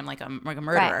staring at him like a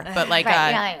murderer, right. but like,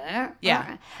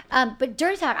 yeah. But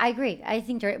dirty talk, I agree. I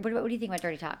think what do you think about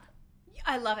dirty talk?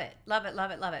 I love it. Love it,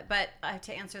 love it, love it. But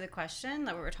to answer the question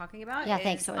that we were talking about,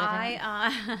 thanks.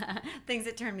 Things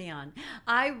that turn me on.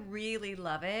 I really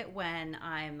love it when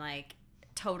I'm like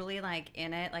totally like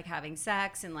in it, like having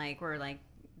sex, and like we're like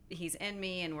he's in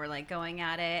me and we're like going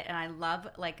at it, and I love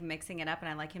like mixing it up, and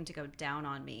I like him to go down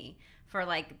on me for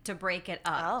like to break it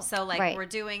up. So like we're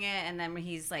doing it, and then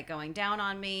he's like going down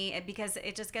on me, because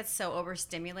it just gets so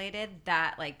overstimulated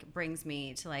that like brings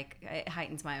me to like, it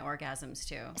heightens my orgasms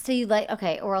too. So you like,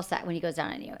 oral sex when he goes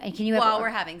down on you, and can you while we're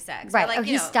having sex, right? Like,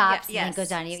 he stops and then goes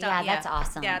down on you. That's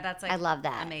awesome. Yeah, that's like I love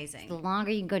that. Amazing. So the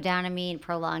longer you can go down on me and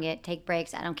prolong it, take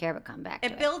breaks, I don't care, but come back.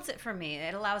 It builds it for me.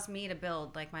 It allows me to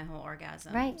build like my whole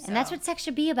orgasm. Right, so. And that's what sex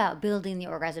should be about: building the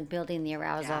orgasm, building the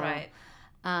arousal. Yeah,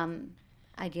 right.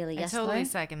 Ideally, yes. I totally Lauren?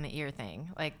 second the ear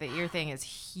thing. Like the ear thing is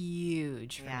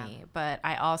huge for me. But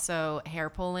I also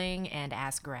hair pulling and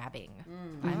ass grabbing.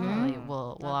 I really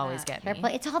will always get me.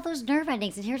 It's all those nerve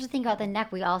endings. And here's the thing about the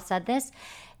neck. We all said this.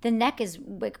 The neck is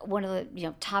like one of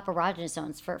the top erogenous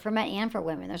zones for men and for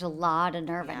women. There's a lot of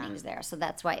nerve endings there, so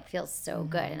that's why it feels so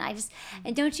good. And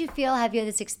and don't you feel? Have you had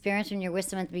this experience when you're with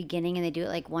someone at the beginning and they do it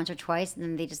like once or twice, and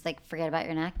then they just like forget about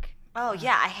your neck? Oh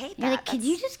yeah, I hate that. You're like, could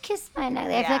you just kiss my neck?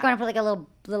 I feel like I want to put like a little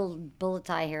bullet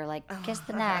tie here, like kiss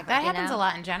the neck. That happens a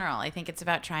lot in general. I think it's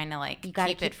about trying to like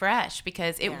keep it fresh,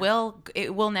 because it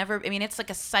will never. I mean, it's like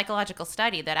a psychological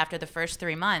study that after the first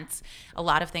 3 months, a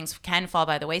lot of things can fall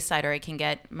by the wayside, or it can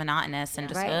get monotonous and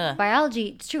just. Biology,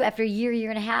 it's true. After a year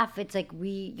and a half, it's like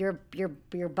you're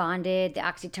bonded, the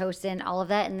oxytocin, all of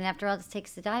that, and then after all, this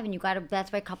takes the dive, and you got to.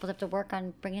 That's why couples have to work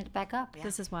on bringing it back up. Yeah.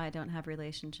 This is why I don't have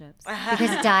relationships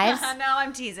because it dives. No,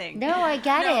 I'm teasing. No, I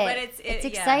get it. But it's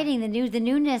exciting. The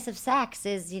newness of sex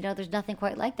is, there's nothing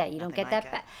quite like that. You don't get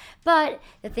that back. But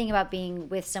the thing about being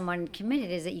with someone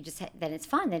committed is that you just then it's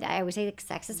fun. That I always say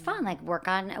sex is fun. Like work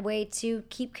on a way to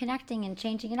keep connecting and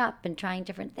changing it up and trying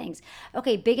different things.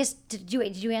 Okay, biggest. Did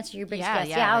you answer your biggest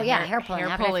question? Hair pulling.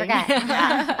 How could I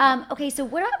forget? Okay, so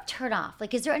what about turn off?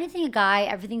 Like, is there anything a guy,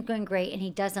 everything's going great, and he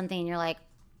does something, and you're like,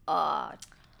 oh,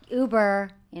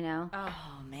 Uber,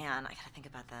 Oh man, I gotta think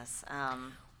about this.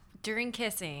 During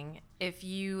kissing, if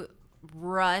you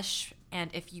rush and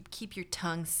if you keep your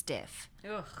tongue stiff,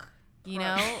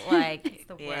 like it's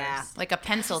the worst. Like a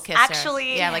pencil kisser.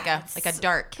 Actually, like a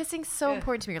dart. Kissing's so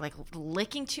important to me. You're like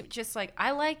licking just like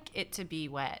I like it to be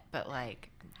wet, but like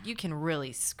you can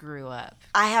really screw up.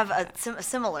 I have a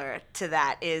similar to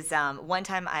that. Is one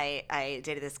time I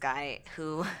dated this guy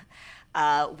who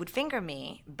would finger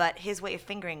me, but his way of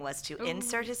fingering was to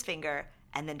insert his finger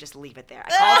and then just leave it there.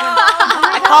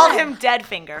 I called him dead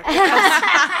finger.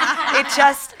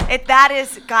 That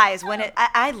is, guys,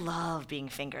 I love being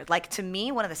fingered. Like, to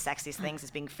me, one of the sexiest things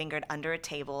is being fingered under a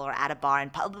table or at a bar.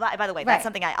 And by the way, that's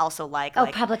something I also like. Oh,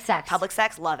 like, public sex. Public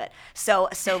sex, love it. So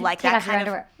like Take that off your kind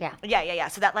of, underwear. Yeah.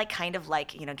 So that like kind of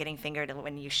like, getting fingered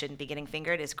when you shouldn't be getting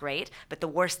fingered is great. But the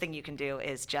worst thing you can do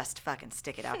is just fucking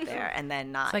stick it up there and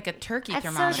then not. It's like a turkey That's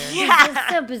thermometer. It's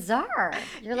so bizarre.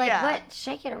 You're like, what?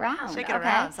 Shake it around. Shake it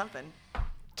around, something.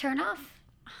 Turn off.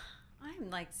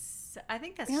 I'm like, I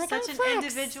think that's You're like, such an flex.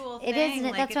 individual It thing. isn't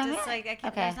it? That's what I meant. Like, Okay.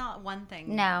 There's not one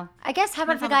thing. No. I guess how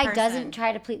about if a guy doesn't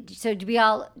try to please? So do we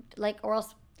all like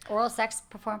oral sex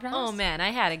performed on us? Oh man, I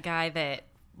had a guy that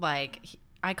like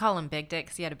I call him Big Dick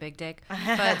because he had a big dick.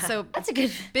 But so that's a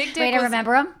good Big Dick way to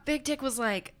remember him. Big Dick was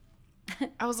like,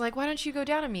 I was like, why don't you go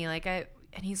down on me?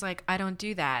 And he's like, I don't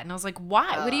do that. And I was like,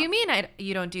 why? What do you mean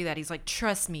you don't do that? He's like,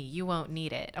 trust me, you won't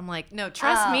need it. I'm like, no,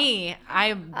 trust me,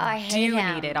 I do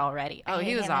need it already. Oh,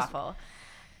 he was awful.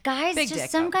 Guys, Big just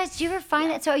dick, some though. guys. Do you ever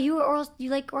find that? So you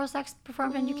like oral sex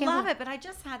performed and you came? Love it, but I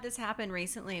just had this happen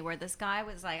recently where this guy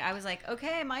was like, I was like,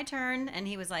 okay, my turn, and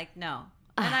he was like, no.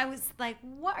 And I was like,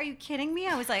 what? Are you kidding me?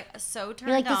 I was like, so turned on.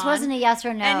 You're like, this wasn't a yes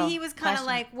or no. And he was kind of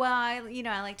question. like, well, I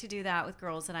like to do that with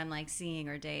girls that I'm like seeing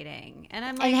or dating. And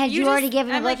I'm like, And had you already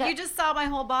given I'm a like, blowjob? you just saw my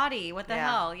whole body. What the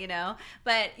hell,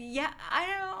 But yeah, I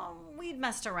don't know. We'd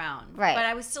messed around. Right. But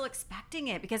I was still expecting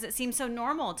it because it seems so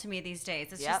normal to me these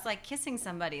days. It's just like kissing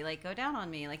somebody, like go down on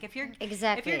me. Like if you're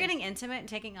getting intimate and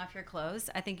taking off your clothes,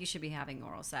 I think you should be having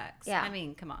oral sex. Yeah. I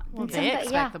mean, come on. Well, they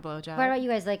expect the blowjob. What about you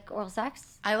guys? Like oral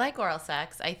sex? I like oral sex.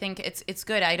 sex. I think it's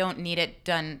good. I don't need it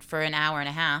done for an hour and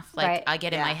a half. Like Right. I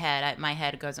get in my head. My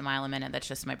head goes a mile a minute. That's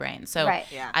just my brain. So Right.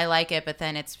 I like it, but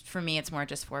then for me, it's more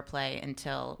just foreplay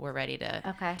until we're ready to.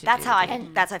 Okay. That's how I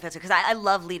feel too. Because I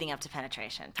love leading up to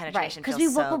penetration. Right, Penetration because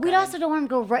feels so we good. also don't want to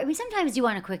go right. I mean, sometimes you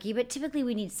want a quickie, but typically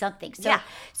we need something. So, Yeah.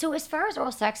 So as far as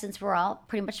oral sex, since we're all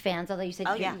pretty much fans, although you said,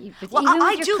 Oh, yeah. but Well, even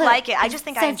I with your do like it. I just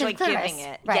think I sensitive enjoy clitoris, giving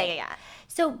it. Right. Yeah.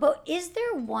 So, but is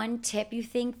there one tip you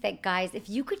think that guys, if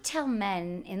you could tell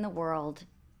men in the world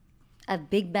a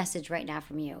big message right now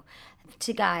from you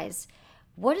to guys,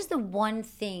 what is the one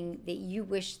thing that you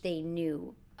wish they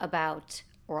knew about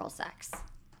oral sex?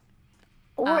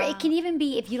 Or it can even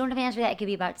be, if you don't have an answer to that, it could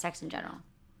be about sex in general.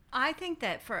 I think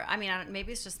that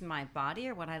maybe it's just my body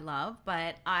or what I love,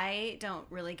 but I don't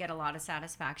really get a lot of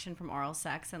satisfaction from oral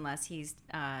sex unless he's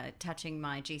touching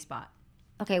my G-spot.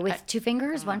 Okay, with 2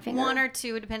 fingers, 1 finger? 1 or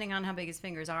 2, depending on how big his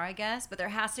fingers are, I guess. But there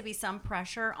has to be some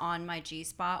pressure on my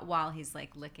G-spot while he's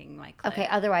like licking my clit. Okay,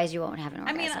 otherwise you won't have an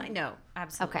orgasm. I mean, no,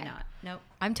 absolutely not. Nope.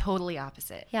 I'm totally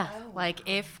opposite. Yeah. Like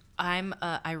if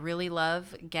I really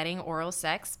love getting oral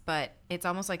sex, but it's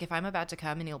almost like if I'm about to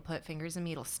come and he'll put fingers in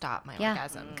me, it'll stop my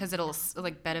orgasm because it'll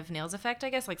like bed of nails effect, I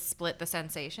guess, like split the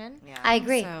sensation. Yeah. I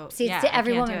agree. So, See, it's yeah, to I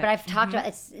every can't woman, do but it. I've talked about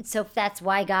it. So that's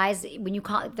why guys, when you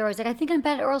call, they're always like, I think I'm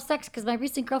bad at oral sex because my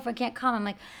recent girlfriend can't come. I'm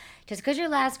like, just because your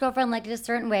last girlfriend liked it a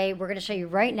certain way, we're going to show you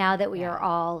right now that we are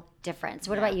all different. So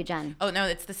what about you, Jen? Oh no,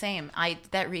 it's the same.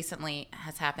 That recently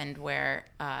has happened where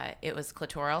it was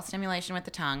clitoral stimulation with the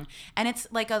tongue, and it's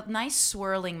like a nice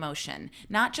swirling motion,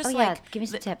 not just give me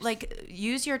some tips. Like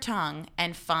use your tongue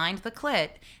and find the clit,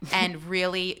 and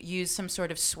really use some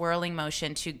sort of swirling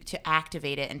motion to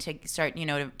activate it and to start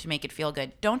to make it feel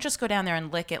good. Don't just go down there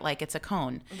and lick it like it's a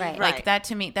cone. Right. Like that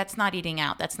to me, that's not eating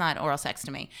out. That's not oral sex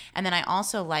to me. And then I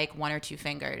also like 1 or 2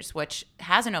 fingers, which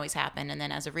hasn't always happened. And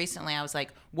then as of recently, I was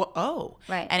like, what? Oh,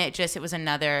 right. And it was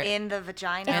another In the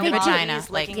vagina. in the while vagina, he's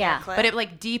like licking your clit. but it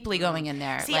like deeply going in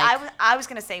there. See, like, I was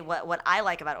gonna say what I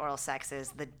like about oral sex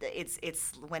is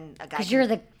it's when a guy. Because you're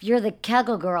the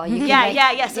Kegel girl. You can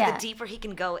Yeah. So the deeper he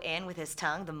can go in with his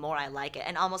tongue, the more I like it,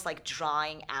 and almost like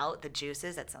drawing out the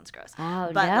juices. That sounds gross. Oh,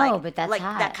 but no, like, but that's like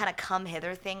hot. that kind of come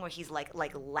hither thing where he's like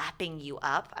lapping you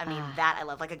up. I mean, that I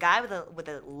love. Like a guy with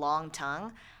a long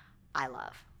tongue, I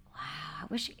love. I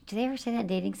wish, do they ever say that on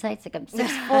dating sites? Like I'm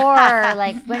 6'4",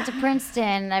 like went to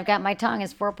Princeton. I've got my tongue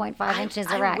is 4.5 inches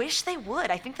erect. I wish they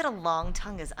would. I think that a long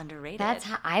tongue is underrated. That's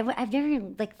how I've never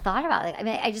even thought about it. I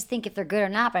mean, I just think if they're good or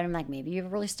not. But I'm like, maybe you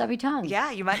have a really stubby tongue. Yeah,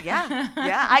 you might. Yeah.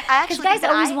 I actually. Because guys think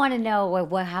that always want to know,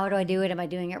 how do I do it? Am I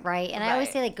doing it right? And I always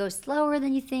Right. say go slower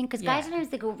than you think. Because guys sometimes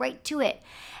they go right to it.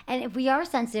 And if we are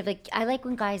sensitive, I like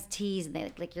when guys tease and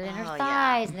they like your inner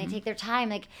thighs and they take their time.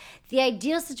 Like the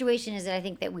ideal situation is that I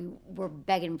think that we're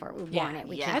begging for it. We want it.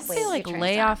 We can't I'd wait. say like We turn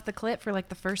lay us on. off the clit for like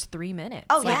the first 3 minutes.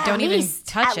 Oh, Like, yeah. don't At even least.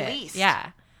 touch At it. least.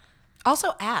 Yeah.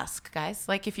 also ask, guys.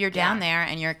 Like if you're down there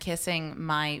and you're kissing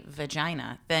my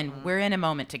vagina, then we're in a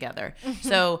moment together.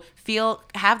 So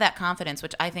have that confidence,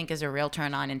 which I think is a real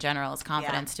turn on in general, is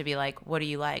confidence to be like, what do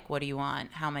you like? What do you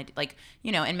want? How am I, like,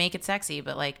 and make it sexy,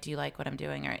 but like, do you like what I'm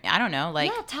doing? Or I don't know,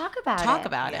 like, talk about it. talk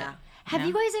about it. Have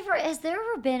you guys has there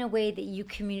ever been a way that you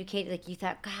communicated, like you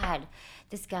thought, God,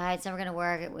 this guy, it's never going to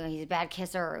work. He's a bad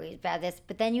kisser or he's bad this.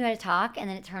 But then you had to talk and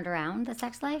then it turned around, the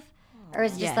sex life? Or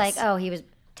is it just like, oh, he was,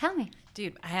 tell me.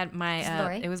 Dude, I had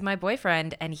Lori? it was my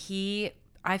boyfriend, and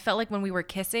I felt like when we were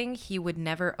kissing, he would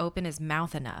never open his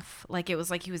mouth enough. Like it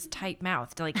was like he was tight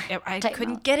mouthed. Like I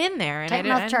couldn't mouth. get in there, and Tight I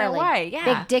didn't mouth know Charlie. why. Yeah,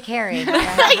 Big Dick Harry.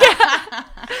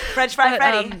 French fry But,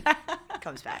 Freddy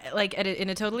comes back. like in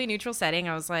a totally neutral setting,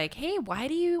 I was like, "Hey, why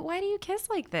do you kiss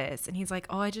like this?" And he's like,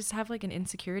 "Oh, I just have like an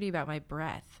insecurity about my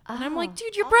breath." And I'm like,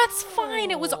 "Dude, your breath's fine.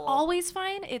 It was always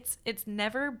fine. It's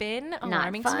never been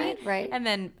alarming to me." fine, right. And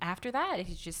then after that,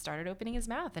 he just started opening his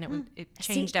mouth, and it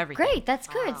changed everything. Great, that's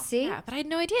good. See, Yeah, but I had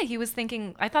no idea. He was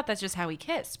thinking. I thought that's just how he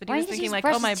kissed, but he why was didn't thinking you like,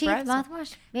 brush "Oh, my his teeth, breath."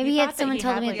 mouthwash? Maybe he had someone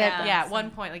told him he had bad Yeah, breath. at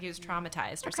one point, like he was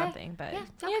traumatized or something. But Yeah,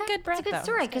 he had good breath. It's a good though.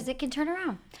 story It's because good. it can turn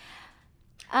around.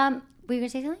 Were you gonna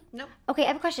say something? Nope. Okay, I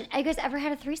have a question. Have you guys ever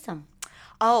had a threesome?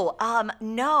 Oh,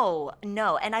 no.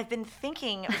 And I've been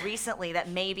thinking recently that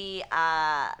maybe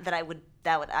I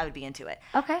would be into it.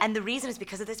 Okay. And the reason is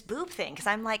because of this boob thing. Because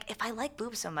I'm like, if I like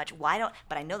boobs so much,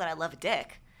 but I know that I love a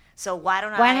dick. So why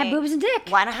not have boobs and dick?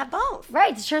 Why not have both?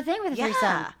 Right, it's a sure thing with a threesome.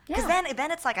 Yeah, because then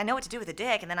it's like I know what to do with a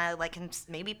dick, and then I like can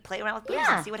maybe play around with boobs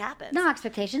and see what happens. No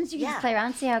expectations. You can just play around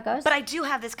and see how it goes. But I do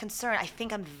have this concern. I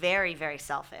think I'm very, very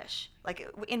selfish. Like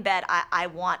in bed, I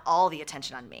want all the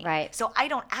attention on me. Right. So I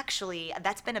don't actually.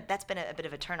 That's been a bit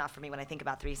of a turnoff for me when I think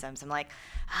about threesomes. I'm like,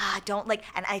 I don't like.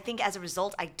 And I think as a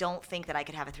result, I don't think that I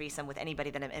could have a threesome with anybody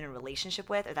that I'm in a relationship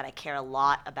with or that I care a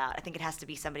lot about. I think it has to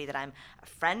be somebody that I'm a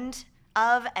friend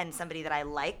of and somebody that I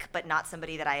like, but not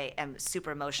somebody that I am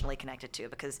super emotionally connected to,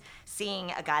 because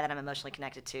seeing a guy that I'm emotionally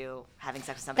connected to having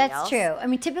sex with somebody else. That's true. I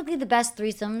mean, typically the best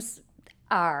threesomes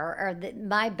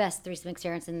my best threesome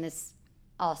experience in this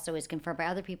also is confirmed by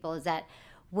other people, is that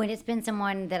when it's been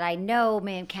someone that I know,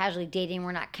 maybe I'm casually dating,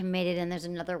 we're not committed, and there's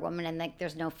another woman, and like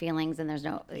there's no feelings, and there's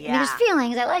no. I mean, there's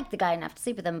feelings. I like the guy enough to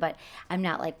sleep with him, but I'm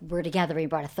not like we're together. We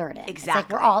brought a third in. Exactly. It's like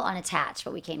we're all unattached,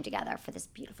 but we came together for this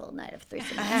beautiful night of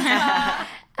threesome.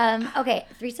 Okay,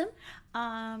 threesome.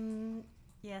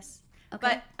 Yes.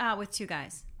 Okay. But with 2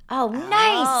 guys. Oh,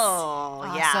 nice. Oh,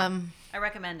 Awesome. I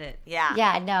recommend it. Yeah.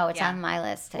 Yeah, no, it's on my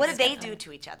list. What did they do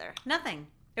to each other? Nothing.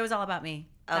 It was all about me.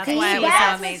 That's Okay. why it was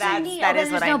so amazing. That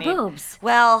is what I need. There's no boobs.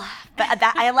 Well, but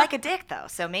I like a dick though,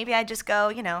 so maybe I just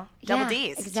go, double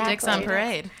D's. Exactly. Dicks on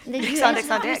parade. Dicks on dicks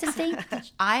on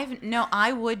dicks.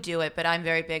 I would do it, but I'm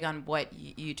very big on what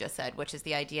you just said, which is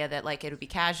the idea that like it would be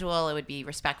casual, it would be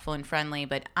respectful and friendly,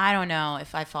 but I don't know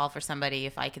if I fall for somebody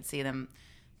if I could see them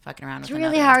fucking around with another.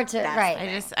 It's really hard to,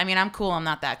 right. I'm cool, I'm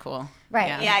not that cool.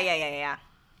 Right. Yeah.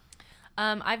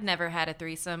 I've never had a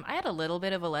threesome. I had a little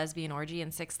bit of a lesbian orgy in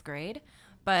 6th grade,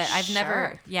 but I've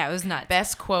never. Yeah, it was nuts.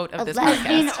 Best quote of this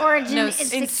lesbian podcast. origin No, in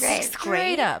 6th grade.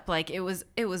 Straight up, like it was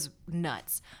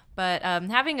nuts. But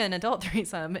having an adult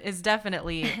threesome is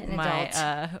definitely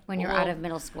when you're out of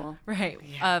middle school. Right.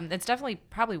 Yeah. It's definitely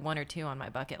probably 1 or 2 on my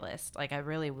bucket list. Like I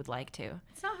really would like to.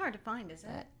 It's not hard to find, is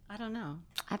it? I don't know.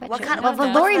 I bet What you. kind of- Well,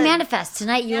 what's Lori the- manifests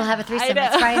tonight. You will have a threesome.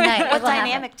 It's Friday night. What It will happen.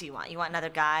 dynamic do you want? You want another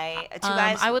guy, 2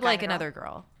 guys? I would guy like and a another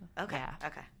girl. Okay. Yeah.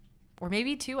 Okay. Or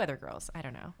maybe 2 other girls. I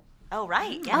don't know. Oh,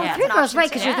 right. Yeah. Oh, that's 3 an girls, option, right?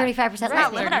 too. Because you're 35% Not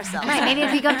lesbian. limit ourselves. Right. Maybe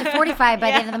if we go up to 45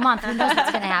 by the end of the month, who knows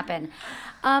what's going to happen?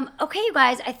 Okay, you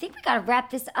guys. I think we got to wrap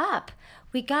this up.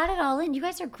 We got it all in. You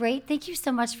guys are great. Thank you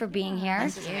so much for being here.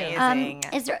 This is amazing.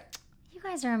 You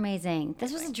guys are amazing.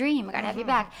 This was a dream. I got to have you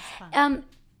back.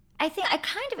 I think I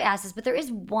kind of asked this, but there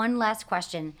is one last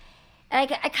question.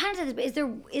 And I kind of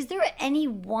said, is there any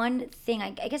one thing, I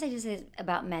guess I just say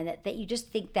about men, that you just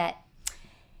think that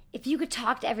if you could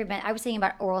talk to every man, I was saying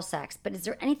about oral sex, but is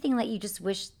there anything that you just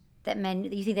wish that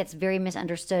you think that's very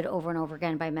misunderstood over and over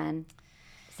again by men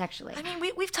sexually? I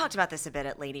mean, we've talked about this a bit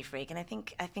at Lady Freak, and I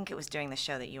think it was during the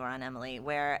show that you were on, Emily,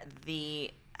 where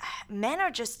the men are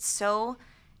just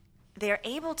they're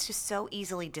able to so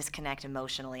easily disconnect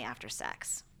emotionally after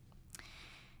sex.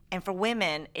 And for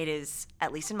women, it is,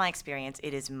 at least in my experience,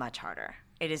 it is much harder.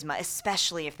 It is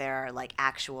especially if there are like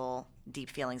actual deep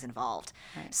feelings involved.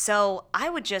 Right. So I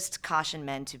would just caution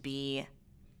men to be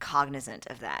cognizant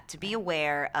of that, to be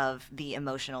aware of the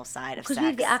emotional side of sex. Because we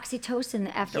have the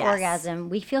oxytocin after orgasm.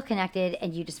 We feel connected,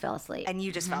 and you just fell asleep. And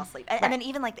you just fell asleep. And then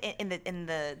even like in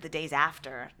the days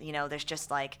after, there's just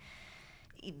like,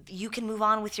 you can move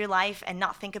on with your life and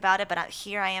not think about it, but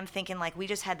here I am thinking like we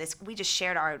just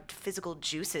shared our physical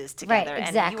juices together. Right,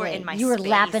 exactly. And you were in my You were space.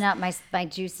 lapping up my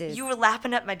juices. You were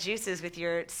lapping up my juices with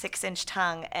your 6-inch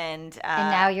tongue, and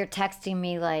now you're texting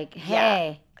me like,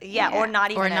 hey. Yeah, or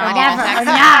not even. Or not. Or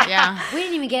not. Yeah. We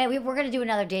didn't even get it. We're going to do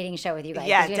another dating show with you guys.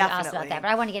 Yeah, you definitely. Asked about that, but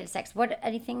I want to get into sex.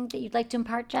 Anything that you'd like to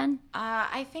impart, Jen?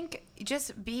 I think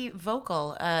just be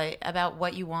vocal about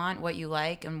what you want, what you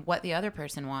like, and what the other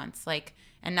person wants.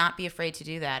 And not be afraid to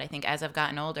do that. I think as I've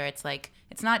gotten older, it's like,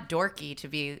 it's not dorky to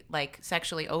be like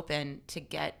sexually open to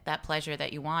get that pleasure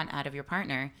that you want out of your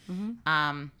partner.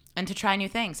 Mm-hmm. And to try new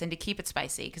things and to keep it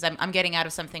spicy. Because I'm getting out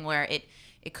of something where it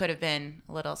could have been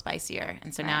a little spicier.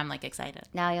 And so now I'm like excited.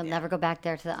 Now you'll never go back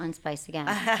there to the unspice again.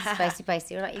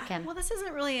 Spicy. What about you, Kim? Well, this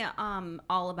isn't really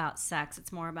all about sex.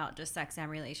 It's more about just sex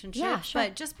and relationships. Yeah, sure.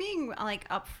 But just being like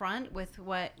upfront with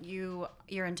what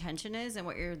your intention is and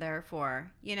what you're there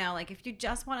for. Like if you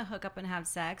just want to hook up and have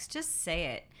sex, just say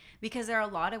it. Because there are a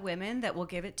lot of women that will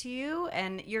give it to you,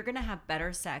 and you're gonna have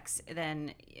better sex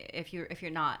than if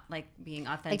you're not like being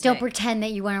authentic. Like don't pretend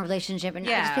that you want a relationship and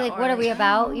just be like, what are we like,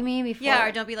 about? You mean before? Yeah,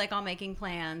 or don't be like all making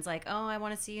plans like, oh, I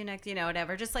want to see you next,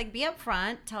 whatever. Just like be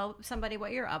upfront, tell somebody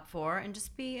what you're up for, and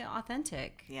just be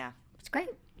authentic. Yeah, it's great.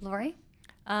 Lori?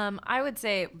 I would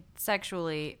say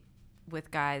sexually with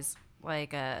guys,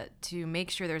 like to make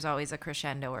sure there's always a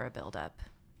crescendo or a build-up.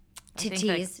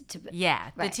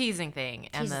 The teasing thing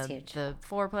and the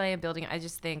foreplay and building. I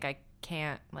just think I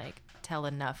can't tell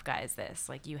enough guys this.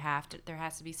 There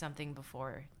has to be something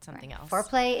before something else.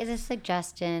 Foreplay is a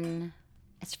suggestion.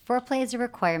 Foreplay is a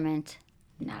requirement,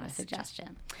 not a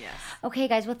suggestion. Yes. Okay,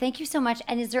 guys. Well, thank you so much.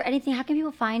 And is there anything? How can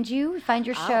people find you? Find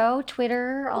your show,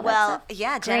 Twitter, all that stuff? Well,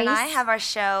 yeah, Jen and I have our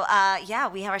show.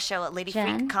 We have our show at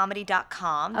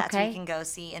ladyfreakcomedy.com. That's where you can go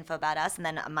see info about us. And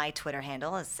then my Twitter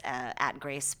handle is at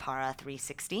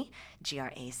GracePara360,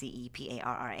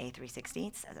 GraceParra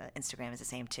 360. Instagram is the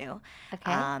same too.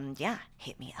 Okay.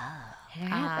 Hit me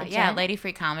up. Lady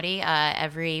Freak Comedy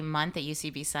every month at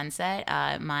UCB Sunset.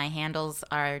 My handles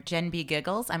are Jen B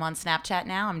Giggles. I'm on Snapchat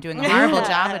now. I'm doing a horrible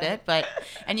job at it,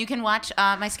 and you can watch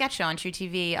my sketch show on True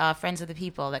TV, Friends of the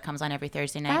People, that comes on every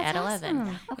Thursday night at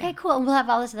 11. Okay, cool. And we'll have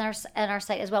all this on our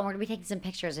site as well. We're gonna be taking some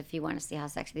pictures if you want to see how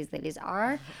sexy these ladies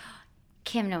are.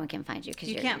 Kim, no one can find you because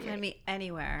you can't find me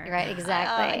anywhere. Right,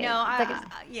 exactly.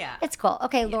 Yeah. It's cool.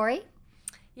 Okay, Lori.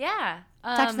 Yeah.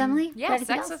 Sex with Emily? Yeah,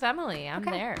 Sex with Emily. I'm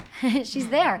there. She's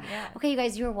there. Yeah. Okay, you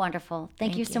guys, you were wonderful.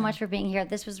 Thank you so much for being here.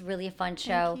 This was really a fun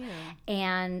show. Thank you.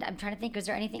 And I'm trying to think, is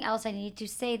there anything else I need to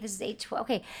say? This is 8:12.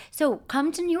 Okay, so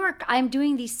come to New York. I'm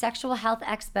doing the Sexual Health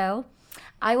Expo.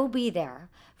 I will be there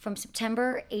from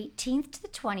September 18th to the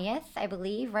 20th, I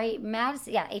believe, right?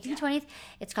 18th, 20th.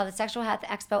 It's called the Sexual Health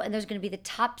Expo, and there's going to be the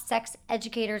top sex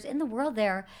educators in the world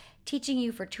there teaching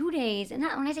you for 2 days. And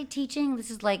when I say teaching, this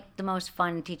is like the most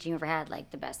fun teaching you've ever had, like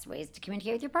the best ways to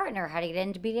communicate with your partner, how to get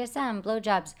into BDSM,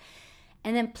 blowjobs.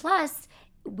 And then plus,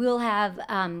 we'll have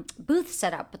booths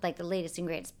set up with like the latest and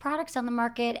greatest products on the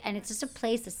market. And it's just a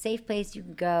safe place you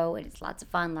can go. And it's lots of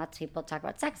fun. Lots of people talk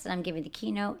about sex. And I'm giving the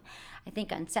keynote, I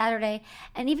think, on Saturday.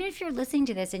 And even if you're listening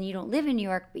to this and you don't live in New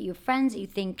York, but you have friends that you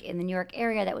think in the New York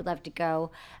area that would love to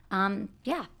go,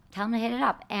 tell them to hit it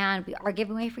up. And we are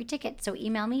giving away free tickets. So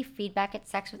email me,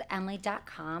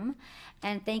 feedback@sexwithemily.com.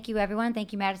 And thank you, everyone.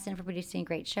 Thank you, Madison, for producing a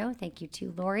great show. Thank you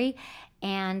to Lori.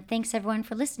 And thanks, everyone,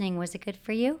 for listening. Was it good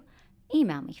for you?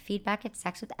 Email me,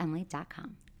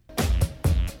 feedback@sexwithemily.com.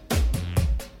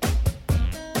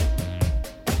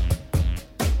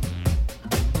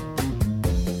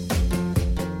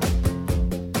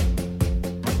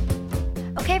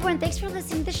 Okay, everyone, thanks for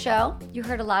listening to the show. You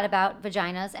heard a lot about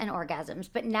vaginas and orgasms,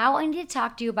 but now I need to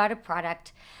talk to you about a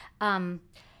product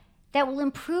that will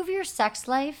improve your sex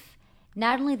life.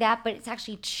 Not only that, but it's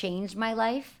actually changed my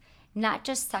life, not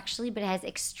just sexually, but it has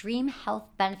extreme health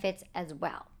benefits as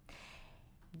well.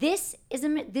 This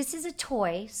is a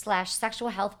toy / sexual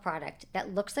health product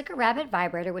that looks like a rabbit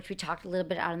vibrator, which we talked a little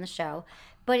bit on the show,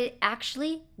 but it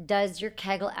actually does your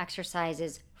Kegel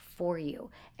exercises for you.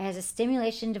 It has a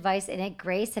stimulation device in it.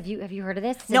 Grace, have you heard of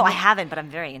this? No, I haven't, but I'm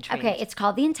very intrigued. Okay, it's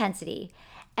called the Intensity.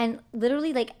 And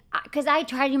literally, because I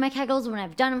try to do my Kegels when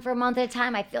I've done them for a month at a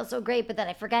time, I feel so great, but then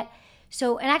I forget.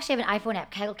 So, and actually I have an iPhone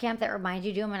app, Kegel Camp, that reminds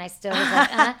you to do them, and I still was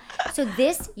like, So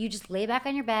this, you just lay back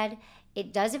on your bed.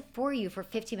 It does it for you for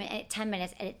 15 minutes, 10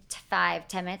 minutes, and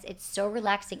 10 minutes. It's so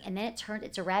relaxing. And then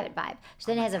it's a rabbit vibe.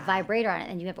 So then it has a vibrator on it,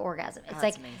 and you have orgasm. It's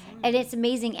amazing. And it's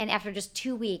amazing. And after just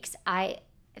 2 weeks, I've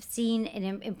seen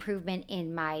an improvement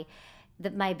in my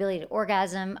ability to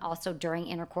orgasm, also during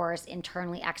intercourse,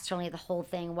 internally, externally, the whole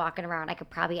thing, walking around.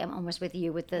 I'm almost with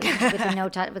you with the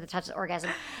touch of orgasm.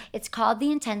 It's called the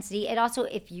Intensity. It also,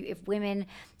 if women,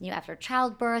 after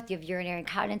childbirth, you have urinary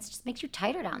incontinence, it just makes you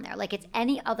tighter down there. Like it's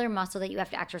any other muscle that you have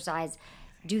to exercise.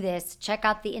 Do this. Check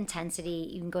out the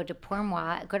Intensity. You can go to Pour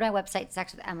Moi, go to my website,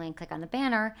 Sex with Emily, and click on the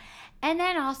banner. And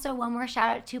then also one more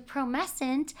shout out to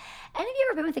Promescent. Any of you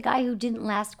ever been with a guy who didn't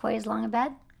last quite as long in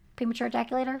bed? Premature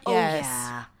ejaculator? Yes.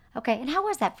 Yeah. Okay, and how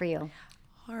was that for you?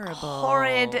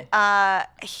 Horrid.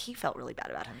 He felt really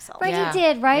bad about himself. Right, he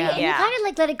did, right? And you kind of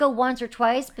let it go once or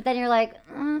twice, but then you're like,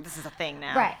 this is a thing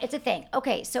now. Right, it's a thing.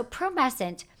 Okay, so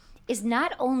Promescent is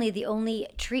not only the only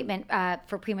treatment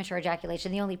for premature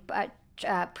ejaculation, the only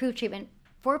approved treatment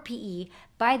for PE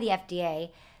by the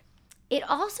FDA. It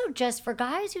also just, for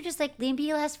guys who just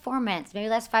maybe last 4 minutes, maybe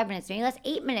last 5 minutes, maybe last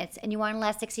 8 minutes, and you want to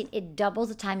last 16, it doubles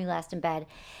the time you last in bed.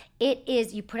 It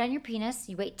is, you put on your penis,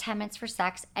 you wait 10 minutes for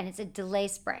sex, and it's a delay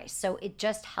spray. So it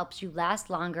just helps you last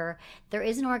longer. There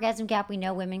is an orgasm gap. We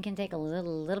know women can take a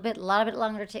lot of it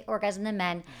longer to take orgasm than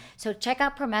men. So check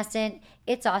out Promescent.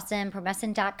 It's awesome,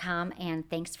 promescent.com. And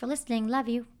thanks for listening. Love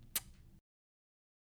you.